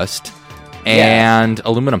 rust, and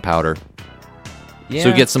aluminum powder. Yeah.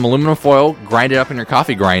 So get some aluminum foil, grind it up in your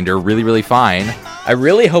coffee grinder really, really fine, I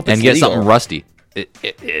really hope it's and get legal. something rusty. It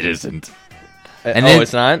isn't. And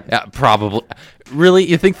it's not? Yeah, probably. Really?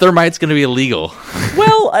 You think thermite's going to be illegal?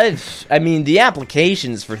 Well, I mean, the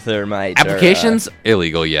applications for thermite Applications?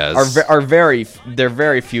 Illegal, yes. are very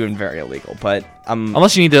very few and very illegal. But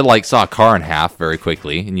Unless you need to saw a car in half very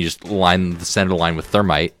quickly, and you just line the center line with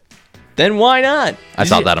thermite. then why not? I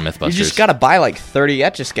saw that on Mythbusters. You just gotta buy 30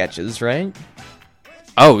 Etch-a-Sketches, right?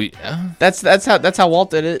 Oh, yeah. That's how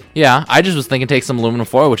Walt did it. Yeah, I just was thinking take some aluminum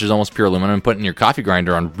foil, which is almost pure aluminum, and put it in your coffee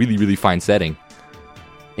grinder on really, really fine setting.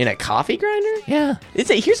 In a coffee grinder? Yeah.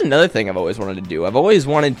 Here's another thing I've always wanted to do. I've always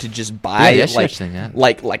wanted to just buy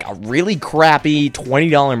like a really crappy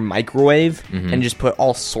 $20 microwave and just put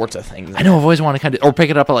all sorts of things in I know, I've always wanted to or pick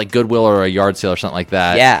it up at Goodwill or a yard sale or something like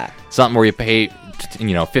that. Yeah. Something where you pay,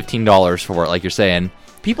 $15 for it, like you're saying.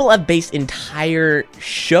 People have based entire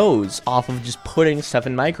shows off of just putting stuff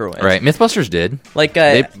in microwaves. Right. Mythbusters did.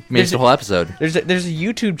 They made a whole episode. There's a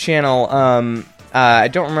YouTube channel. I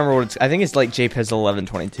don't remember what it's. I think it's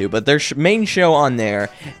JPizzle1122. But their main show on there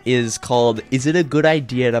is called "Is It a Good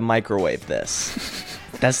Idea to Microwave This?"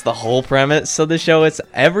 That's the whole premise of the show. It's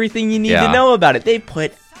everything you need to know about it. They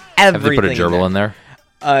put everything. Have they put a gerbil in there?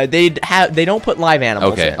 They don't put live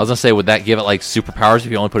animals. Okay, in. I was gonna say, would that give it superpowers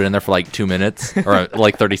if you only put it in there for 2 minutes or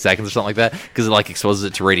 30 seconds or something like that? Because it exposes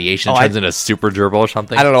it to radiation, turns into a super gerbil or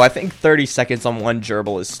something. I don't know. I think 30 seconds on one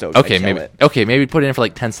gerbil is still gonna kill it. Okay, maybe put it in for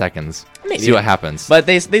 10 seconds. Maybe. See what happens. But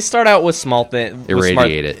they start out with small things.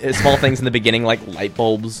 Irradiate it. Small things in the beginning, like light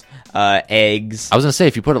bulbs, eggs. I was gonna say,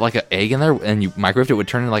 if you put an egg in there and you microwaved it, would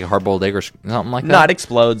turn into a hard-boiled egg or something like that. No, it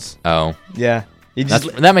explodes. Oh, yeah.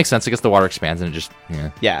 That makes sense. I guess the water expands and it just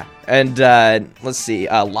yeah. And let's see.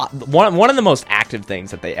 One of the most active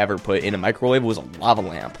things that they ever put in a microwave was a lava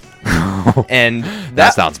lamp. And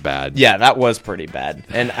that sounds bad. Yeah, that was pretty bad.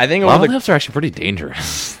 And I think lava lamps are actually pretty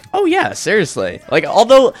dangerous. Oh yeah, seriously.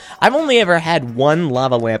 Although I've only ever had one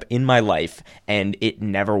lava lamp in my life and it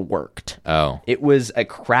never worked. Oh. It was a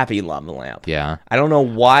crappy lava lamp. Yeah. I don't know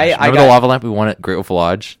why. Remember the lava lamp we won at Great Wolf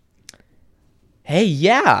Lodge? Hey,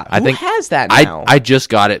 yeah. Who has that now? I just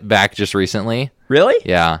got it back just recently. Really?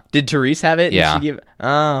 Yeah. Did Therese have it? Yeah. Did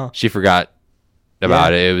she She forgot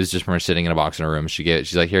about it. It was just from her sitting in a box in her room.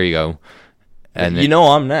 She's like, here you go. And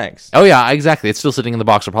I'm next. Oh, yeah, exactly. It's still sitting in the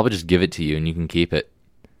box. I'll probably just give it to you and you can keep it.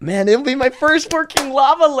 Man, it'll be my first working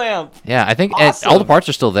lava lamp. Yeah, I think awesome. all the parts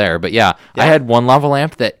are still there. But yeah, I had one lava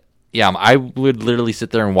lamp that, I would literally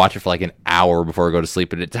sit there and watch it for an hour before I go to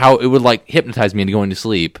sleep. And it's how it would hypnotize me into going to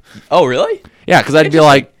sleep. Oh, really? Yeah, because I'd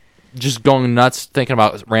be just going nuts thinking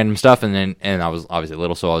about random stuff. And I was obviously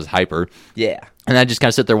little, so I was hyper. Yeah. And I'd just kind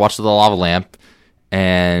of sit there, watch the lava lamp.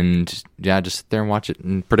 And just sit there and watch it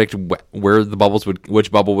and predict where which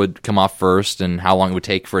bubble would come off first and how long it would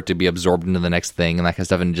take for it to be absorbed into the next thing and that kind of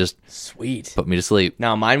stuff, and just sweet put me to sleep.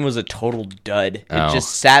 Now mine was a total dud. It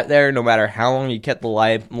just sat there no matter how long you kept the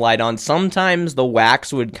light on. Sometimes the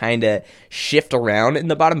wax would kind of shift around in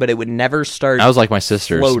the bottom, but it would never start. I was like my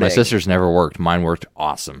sister's. Floating. My sister's never worked. Mine worked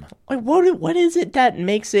awesome. What is it that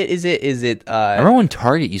makes it? Is it? I remember when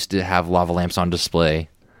Target used to have lava lamps on display.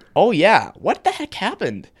 Oh, yeah. What the heck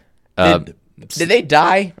happened? Did they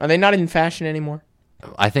die? Are they not in fashion anymore?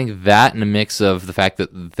 I think that and a mix of the fact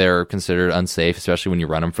that they're considered unsafe, especially when you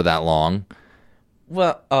run them for that long.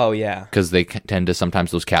 Well, oh yeah, because they tend to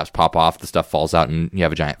sometimes those caps pop off, the stuff falls out, and you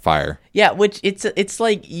have a giant fire. Yeah, which it's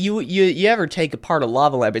like you ever take apart a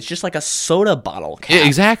lava lamp? It's just like a soda bottle cap. Yeah,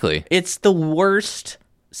 exactly. It's the worst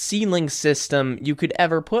sealing system you could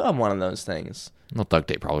ever put on one of those things. Well, duct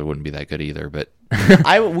tape probably wouldn't be that good either, but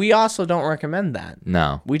we also don't recommend that.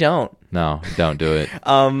 No, we don't. No, don't do it.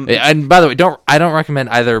 And by the way, I don't recommend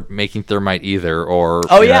either making thermite either, or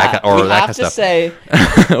that kind of stuff. Say,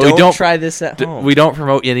 don't try this at home. We don't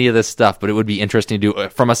promote any of this stuff, but it would be interesting to do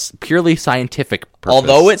from a purely scientific purpose.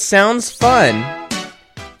 Although it sounds fun,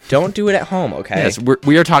 don't do it at home. Okay. Yes,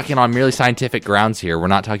 we are talking on merely scientific grounds here. We're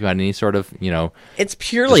not talking about any sort of It's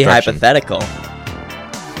purely hypothetical.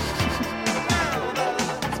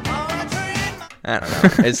 I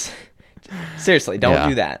don't know. Seriously, don't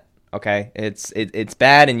do that. Okay, it's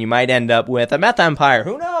bad, and you might end up with a meth empire.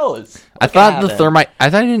 Who knows? I thought the thermite. I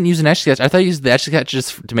thought he didn't use an etch sketch. I thought he used the etch sketch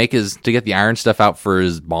just to get the iron stuff out for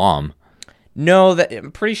his bomb. No,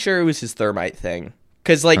 I'm pretty sure it was his thermite thing.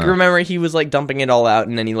 Because remember he was like dumping it all out,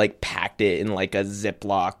 and then he packed it in like a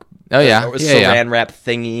Ziploc. Oh yeah, saran wrap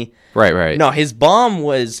thingy. Right. No, his bomb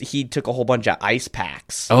was he took a whole bunch of ice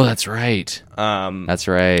packs. Oh, that's right. That's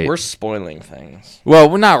right. We're spoiling things. Well,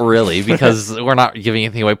 we're not really because we're not giving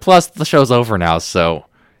anything away. Plus, the show's over now, so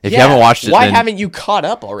if you haven't watched it, why haven't you caught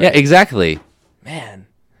up already? Yeah, exactly. Man,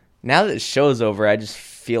 now that the show's over, I just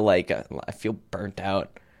feel like I feel burnt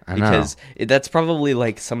out. Because that's probably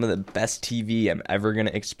like some of the best TV I'm ever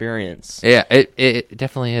gonna experience. Yeah, it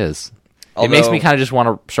definitely is. It makes me kind of just want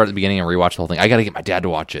to start at the beginning and rewatch the whole thing. I got to get my dad to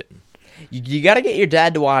watch it. You got to get your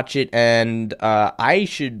dad to watch it, and we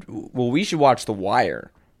should watch The Wire.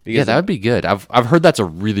 Yeah, that would be good. I've heard that's a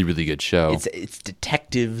really, really good show. It's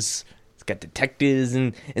detectives. It's got detectives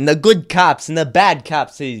and the good cops and the bad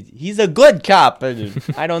cops. He's a good cop.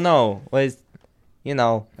 I don't know. What does his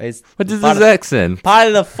accent? Part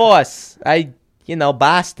of the force.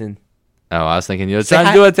 Boston. Oh, I was thinking you're trying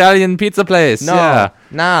to do Italian pizza place. No,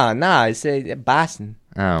 I say Boston.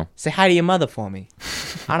 Oh. Say hi to your mother for me.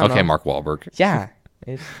 I don't know. Okay, Mark Wahlberg. Yeah.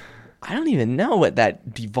 I don't even know what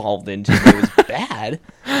that devolved into. It was bad.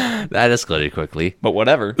 That escalated quickly. But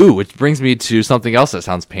whatever. Ooh, which brings me to something else that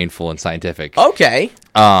sounds painful and scientific. Okay.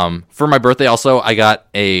 For my birthday also, I got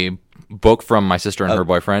a book from my sister and her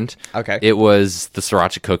boyfriend. Okay. It was the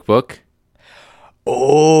Sriracha Cookbook.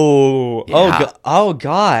 Oh, yeah. Oh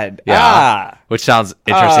God. Yeah. Which sounds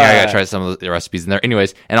interesting. I gotta try some of the recipes in there.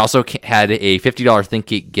 Anyways, and also had a $50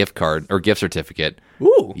 ThinkGeek gift card or gift certificate.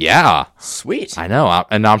 Ooh. Yeah. Sweet. I know.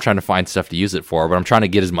 And now I'm trying to find stuff to use it for, but I'm trying to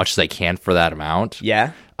get as much as I can for that amount.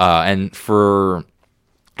 Yeah. And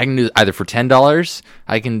I can do either for $10.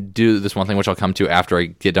 I can do this one thing, which I'll come to after I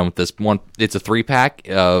get done with this one. It's a 3-pack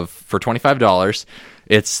for $25.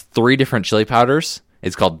 It's 3 different chili powders.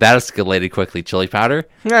 It's called That Escalated Quickly Chili Powder.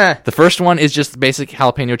 The first one is just basic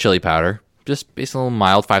jalapeno chili powder. Just basically a little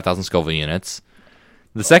mild, 5,000 Scoville units.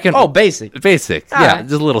 The second... Oh, basic. Basic. Yeah, right.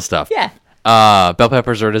 Just little stuff. Yeah. Bell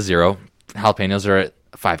peppers are at 0. Jalapenos are at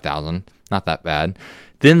 5,000. Not that bad.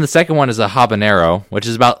 Then the second one is a habanero, which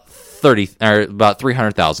is about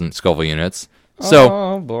 300,000 Scoville units.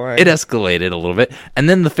 So boy. It escalated a little bit. And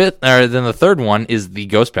then the third one is the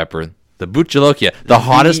ghost pepper. The Butchalokia, the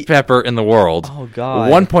hottest pepper in the world. Oh,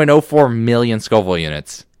 God. 1.04 million Scoville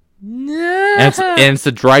units. And it's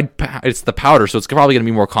the dried, it's the powder, so it's probably going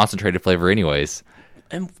to be more concentrated flavor anyways.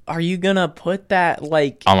 And are you going to put that,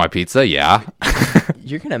 on my pizza? Yeah.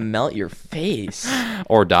 You're going to melt your face.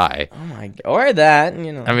 Or die. Oh, my God. Or that, I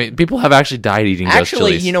mean, people have actually died eating ghost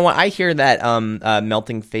chilies. Actually, you know what? I hear that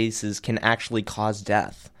melting faces can actually cause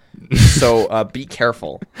death. So be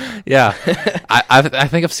careful. Yeah, I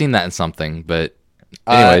think I've seen that in something, but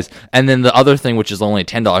anyways. And then the other thing, which is only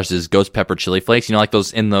 $10, is ghost pepper chili flakes. Like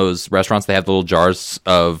those in those restaurants, they have the little jars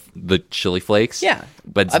of the chili flakes. Yeah,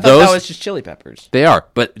 but I thought that was just chili peppers. They are,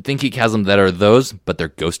 but ThinkGeek has them that are those, but they're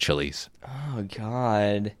ghost chilies. Oh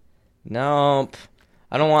God, nope.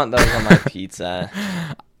 I don't want those on my pizza.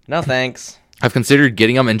 No thanks. I've considered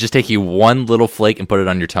getting them and just taking one little flake and put it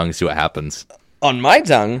on your tongue and see what happens. On my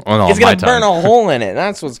tongue? Oh, no, it's going to burn a hole in it.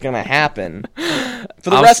 That's what's going to happen. For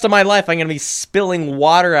the rest of my life, I'm going to be spilling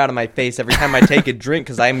water out of my face every time I take a drink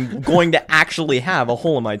because I'm going to actually have a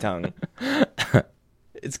hole in my tongue.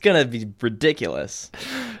 It's going to be ridiculous.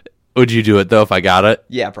 Would you do it, though, if I got it?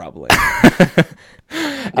 Yeah, probably.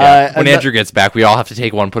 When Andrew gets back, we all have to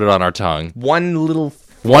take one, put it on our tongue.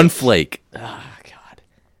 One flake.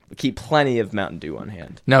 Keep plenty of Mountain Dew on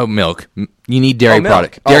hand. No, milk. You need dairy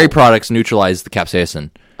products. Dairy products neutralize the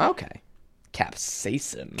capsaicin. Okay.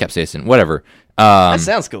 Capsaicin. Capsaicin, whatever. That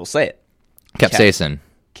sounds cool. Say it. Capsaicin.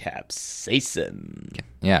 Capsaicin.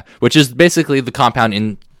 Yeah, which is basically the compound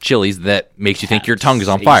in chilies that makes you think your tongue is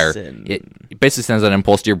on fire. Capsaicin. It basically sends an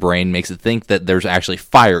impulse to your brain, makes it think that there's actually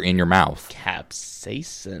fire in your mouth.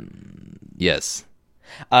 Capsaicin. Yes.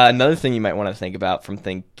 Another thing you might want to think about from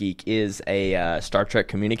Think Geek is a Star Trek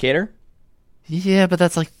communicator. Yeah, but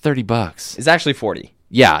that's like $30. It's actually 40.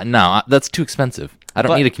 Yeah, no, that's too expensive. I don't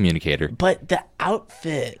But- need a communicator. But the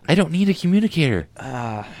outfit, I don't need a communicator.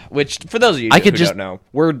 which for those of you I who could just- don't know,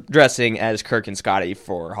 we're dressing as Kirk and Scotty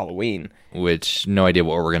for Halloween. Which, no idea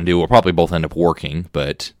what we're going to do. We'll probably both end up working,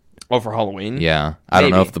 but Oh, for Halloween? yeah. I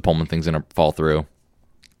don't know Maybe. if the Pullman thing's going to fall through.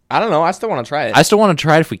 I don't know. I still want to try it. I still want to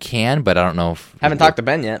try it if we can, but I don't know if... haven't talked to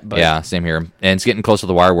Ben yet, but Yeah, same here. And it's getting close to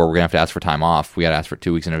the wire where we're going to have to ask for time off. We got to ask for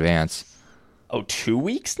 2 weeks in advance. Oh, 2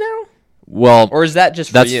 weeks now? Well, Or is that just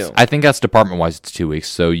for that's you? I think that's department-wise, it's 2 weeks.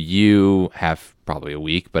 So you have probably a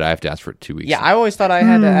week, but I have to ask for 2 weeks. Yeah, I always thought I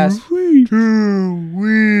had to ask 2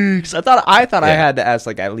 weeks. I thought I Yeah. had to ask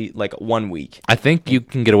like at least like 1 week. I think you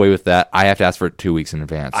can get away with that. I have to ask for 2 weeks in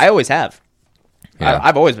advance. I always have. Yeah.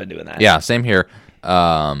 I've always been doing that. Yeah, same here.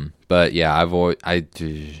 But yeah, I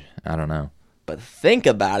don't know. But think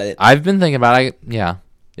about it, I've been thinking about it. Yeah,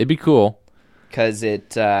 it'd be cool. because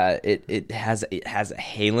it has a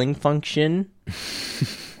hailing function.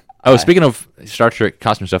 Oh, speaking of Star Trek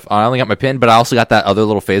costume stuff, I only got my pin, but I also got that other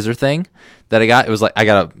little phaser thing that I got. It was like I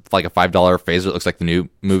got a $5 phaser. It looks like the new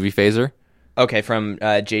movie phaser. Okay, from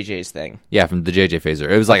JJ's thing. Yeah, from the JJ phaser.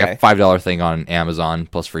 It was like Okay. a $5 thing on Amazon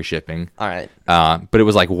plus free shipping. All right. But it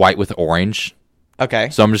was like white with orange. Okay.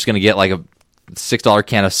 So I'm just gonna get like a $6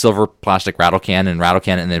 can of silver plastic rattle can and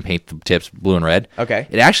then paint the tips blue and red. Okay.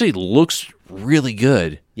 It actually looks really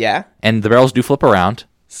good, Yeah. and the barrels do flip around.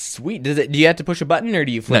 Sweet. Do you have to push a button or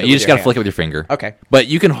do you flip No, it you with just your gotta flick it hand? with your finger. Okay. But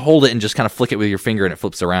you can hold it and just kind of flick it with your finger, and it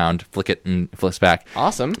flips around. Flick it and it flips back.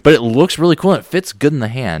 Awesome. But it looks really cool, and it fits good in the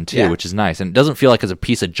hand too, Yeah. which is nice. And it doesn't feel like it's a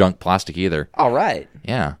piece of junk plastic either. All right.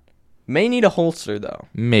 Yeah, May need a holster though.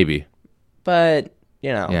 maybe. But,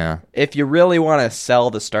 you know, Yeah. if you really want to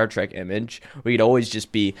sell the Star Trek image, we could always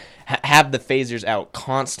just be have the phasers out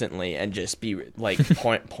constantly and just be like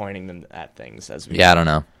pointing them at things as we Yeah, I don't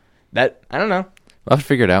know. That I don't know. We'll have to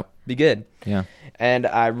figure it out. Be good. Yeah. And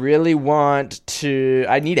I really want to.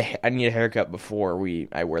 I need a haircut before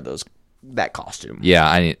I wear that costume. Yeah,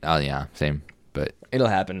 I need. Oh, yeah, same. But It'll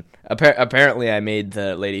happen. Apparently, I made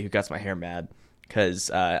the lady who cuts my hair mad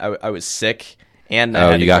because I was sick and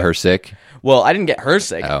I had you to got go- her sick. Well, I didn't get her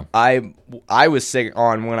sick. Oh. I was sick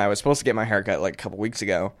on when I was supposed to get my haircut like a couple weeks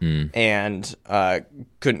ago, Hmm. and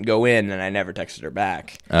couldn't go in, and I never texted her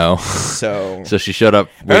back. Oh, So so she showed up.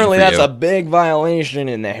 waiting apparently, for that's you. a big violation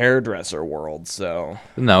in the hairdresser world. So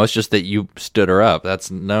No, it's just that you stood her up. That's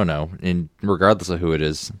no, and regardless of who it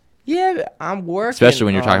is, yeah, I'm working. especially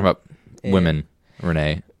when you're talking about yeah. women,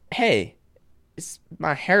 Renee. Hey, it's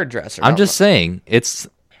my hairdresser. I'm not just saying,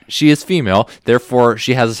 she is female, therefore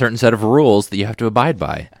she has a certain set of rules that you have to abide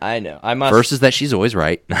by. I know. I must. First is that she's always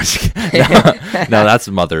right. No, that's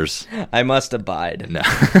mothers. I must abide. No,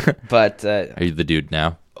 But are you the dude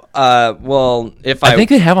now? well, if I think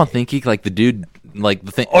they have on ThinkGeek like the dude, like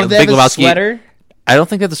the thing. or they Big have a Lebowski. sweater. I don't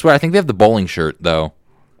think they have the sweater. I think they have the bowling shirt though.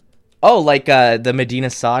 Oh, like the Medina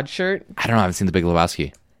Sod shirt. I don't know. I haven't seen the Big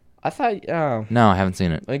Lebowski. I thought. Oh, No, I haven't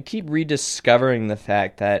seen it. I keep rediscovering the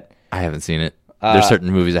fact that I haven't seen it. There's certain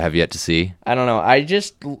movies I have yet to see. I don't know. I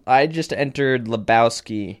just entered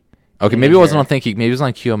Lebowski. Okay, maybe it wasn't on ThinkGeek. Maybe it was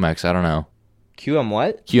on QMX. I don't know. QM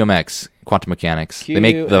what? QMX, Quantum Mechanics. They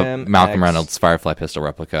make the QMX. Malcolm Reynolds Firefly pistol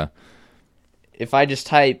replica. If I just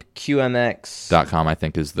type QMX. .com, I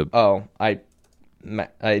think, is the... Oh, I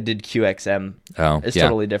did QXM. Oh, It's yeah.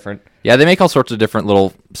 totally different. Yeah, they make all sorts of different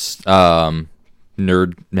little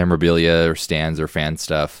nerd memorabilia or stands or fan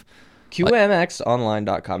stuff.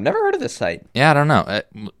 QMXonline.com. Never heard of this site. Yeah, I don't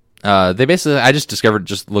know. They basically, I just discovered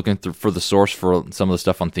just looking through for the source for some of the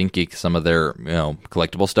stuff on ThinkGeek, some of their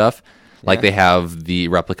collectible stuff. Like they have the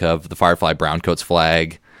replica of the Firefly Browncoats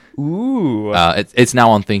flag. Ooh. It's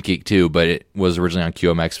now on ThinkGeek too, but it was originally on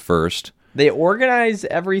QMX first. They organize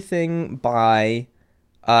everything by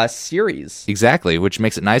series. Exactly, which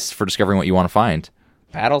makes it nice for discovering what you want to find.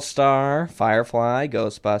 Battlestar, Firefly,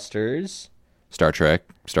 Ghostbusters. Star Trek,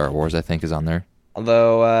 Star Wars, I think, is on there.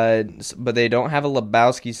 Although, but they don't have a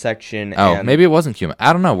Lebowski section. Oh, and, maybe it wasn't QMX.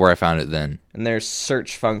 I don't know where I found it then. And their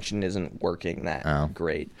search function isn't working that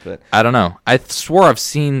great. But I don't know. I swore I've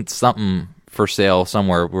seen something for sale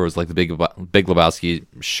somewhere where it was like the Big Lebowski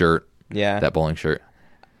shirt, yeah, that bowling shirt.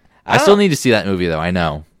 I still need to see that movie, though. I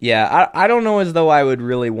know. yeah. I don't know as though I would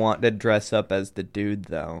really want to dress up as the dude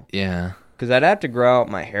though, Yeah. because I'd have to grow out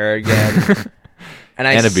my hair again.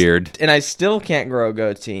 And a beard. And I still can't grow a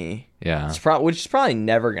goatee. Yeah. Which is probably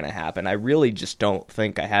never going to happen. I really just don't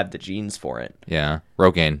think I have the genes for it. Yeah.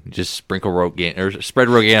 Rogaine. Just sprinkle Rogaine, or spread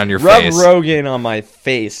Rogaine on your Rub face. Rogaine on my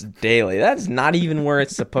face daily. That's not even where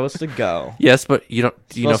it's supposed to go. Yes, but you know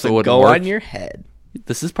if it would go work? on your head.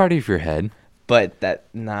 This is part of your head. But that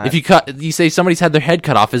not. If you say somebody's had their head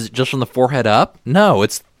cut off, is it just from the forehead up? No,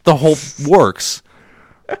 it's the whole works.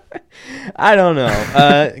 I don't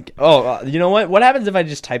know. You know what? What happens if I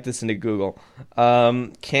just type this into Google?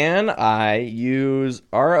 Can I use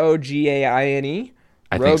Rogaine?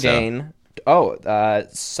 I think so.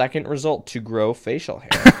 Rogaine. Second result to grow facial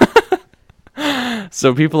hair.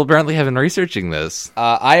 So people apparently have been researching this.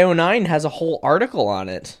 IO9 has a whole article on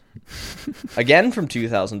it. Again from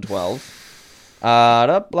 2012.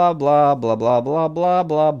 Blah, blah, blah, blah, blah, blah,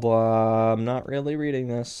 blah, blah. I'm not really reading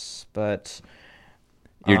this, but...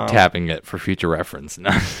 You're tapping it for future reference.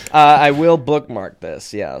 No. I will bookmark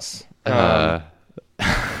this, yes. I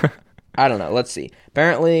don't know. Let's see.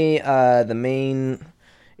 Apparently, the main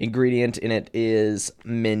ingredient in it is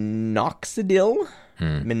minoxidil.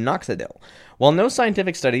 Minoxidil. While no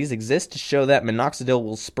scientific studies exist to show that minoxidil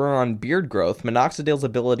will spur on beard growth, minoxidil's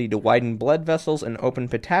ability to widen blood vessels and open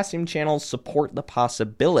potassium channels support the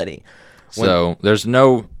possibility. So there's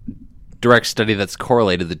no direct study that's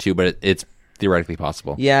correlated the two, but it's theoretically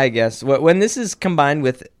possible. Yeah, I guess. When this is combined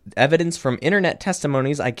with evidence from internet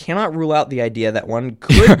testimonies, I cannot rule out the idea that one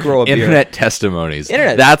could grow a beard. Internet testimonies.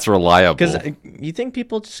 That's reliable. Because you think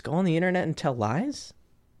people just go on the internet and tell lies?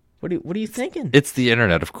 What are you thinking? It's the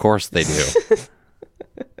internet. Of course they do.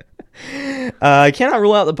 I cannot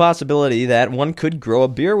rule out the possibility that one could grow a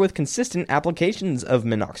beard with consistent applications of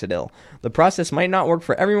minoxidil. The process might not work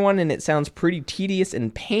for everyone, and it sounds pretty tedious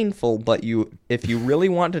and painful, but if you really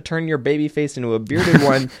want to turn your baby face into a bearded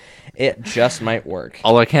one, it just might work.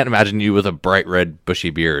 Although I can't imagine you with a bright red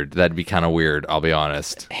bushy beard. That'd be kind of weird, I'll be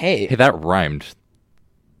honest. Hey, that rhymed.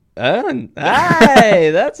 I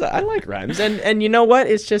like rhymes, and you know what?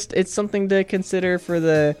 It's something to consider for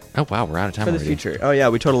the. Oh wow, we're out of time for the already. future. Oh yeah,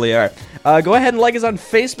 we totally are. Go ahead and like us on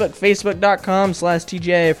Facebook,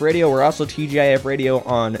 facebook.com/TGIF Radio. We're also TGIF Radio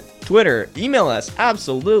on Twitter. Email us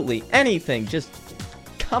absolutely anything. Just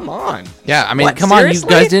come on. Yeah, I mean, What, come seriously?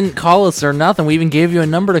 on, you guys didn't call us or nothing. We even gave you a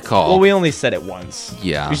number to call. Well, we only said it once.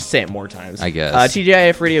 Yeah. We should say it more times. I guess.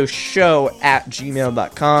 TGIF Radio Show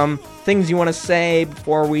 @gmail.com. Things you want to say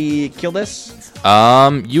before we kill this?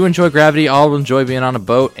 You enjoy Gravity, I'll enjoy being on a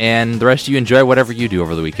boat, and the rest of you enjoy whatever you do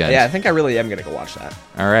over the weekend. Yeah, I think I really am going to go watch that.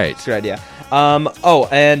 All right. It's a good idea.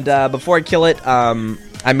 Before I kill it,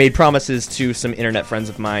 I made promises to some internet friends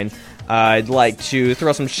of mine. I'd like to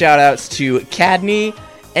throw some shout-outs to Cadney,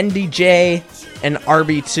 NDJ, and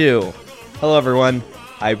RB2. Hello, everyone.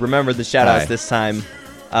 I remembered the shout-outs this time.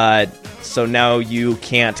 So now you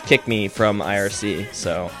can't kick me from IRC.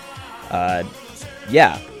 So,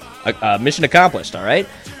 mission accomplished, all right?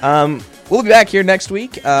 We'll be back here next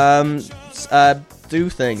week. Do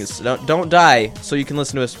things. Don't die so you can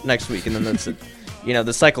listen to us next week. And then that's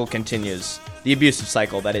the cycle continues. The abusive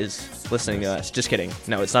cycle, that is, listening to us. Just kidding.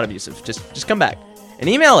 No, it's not abusive. Just come back. And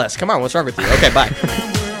email us. Come on, what's wrong with you? Okay, bye.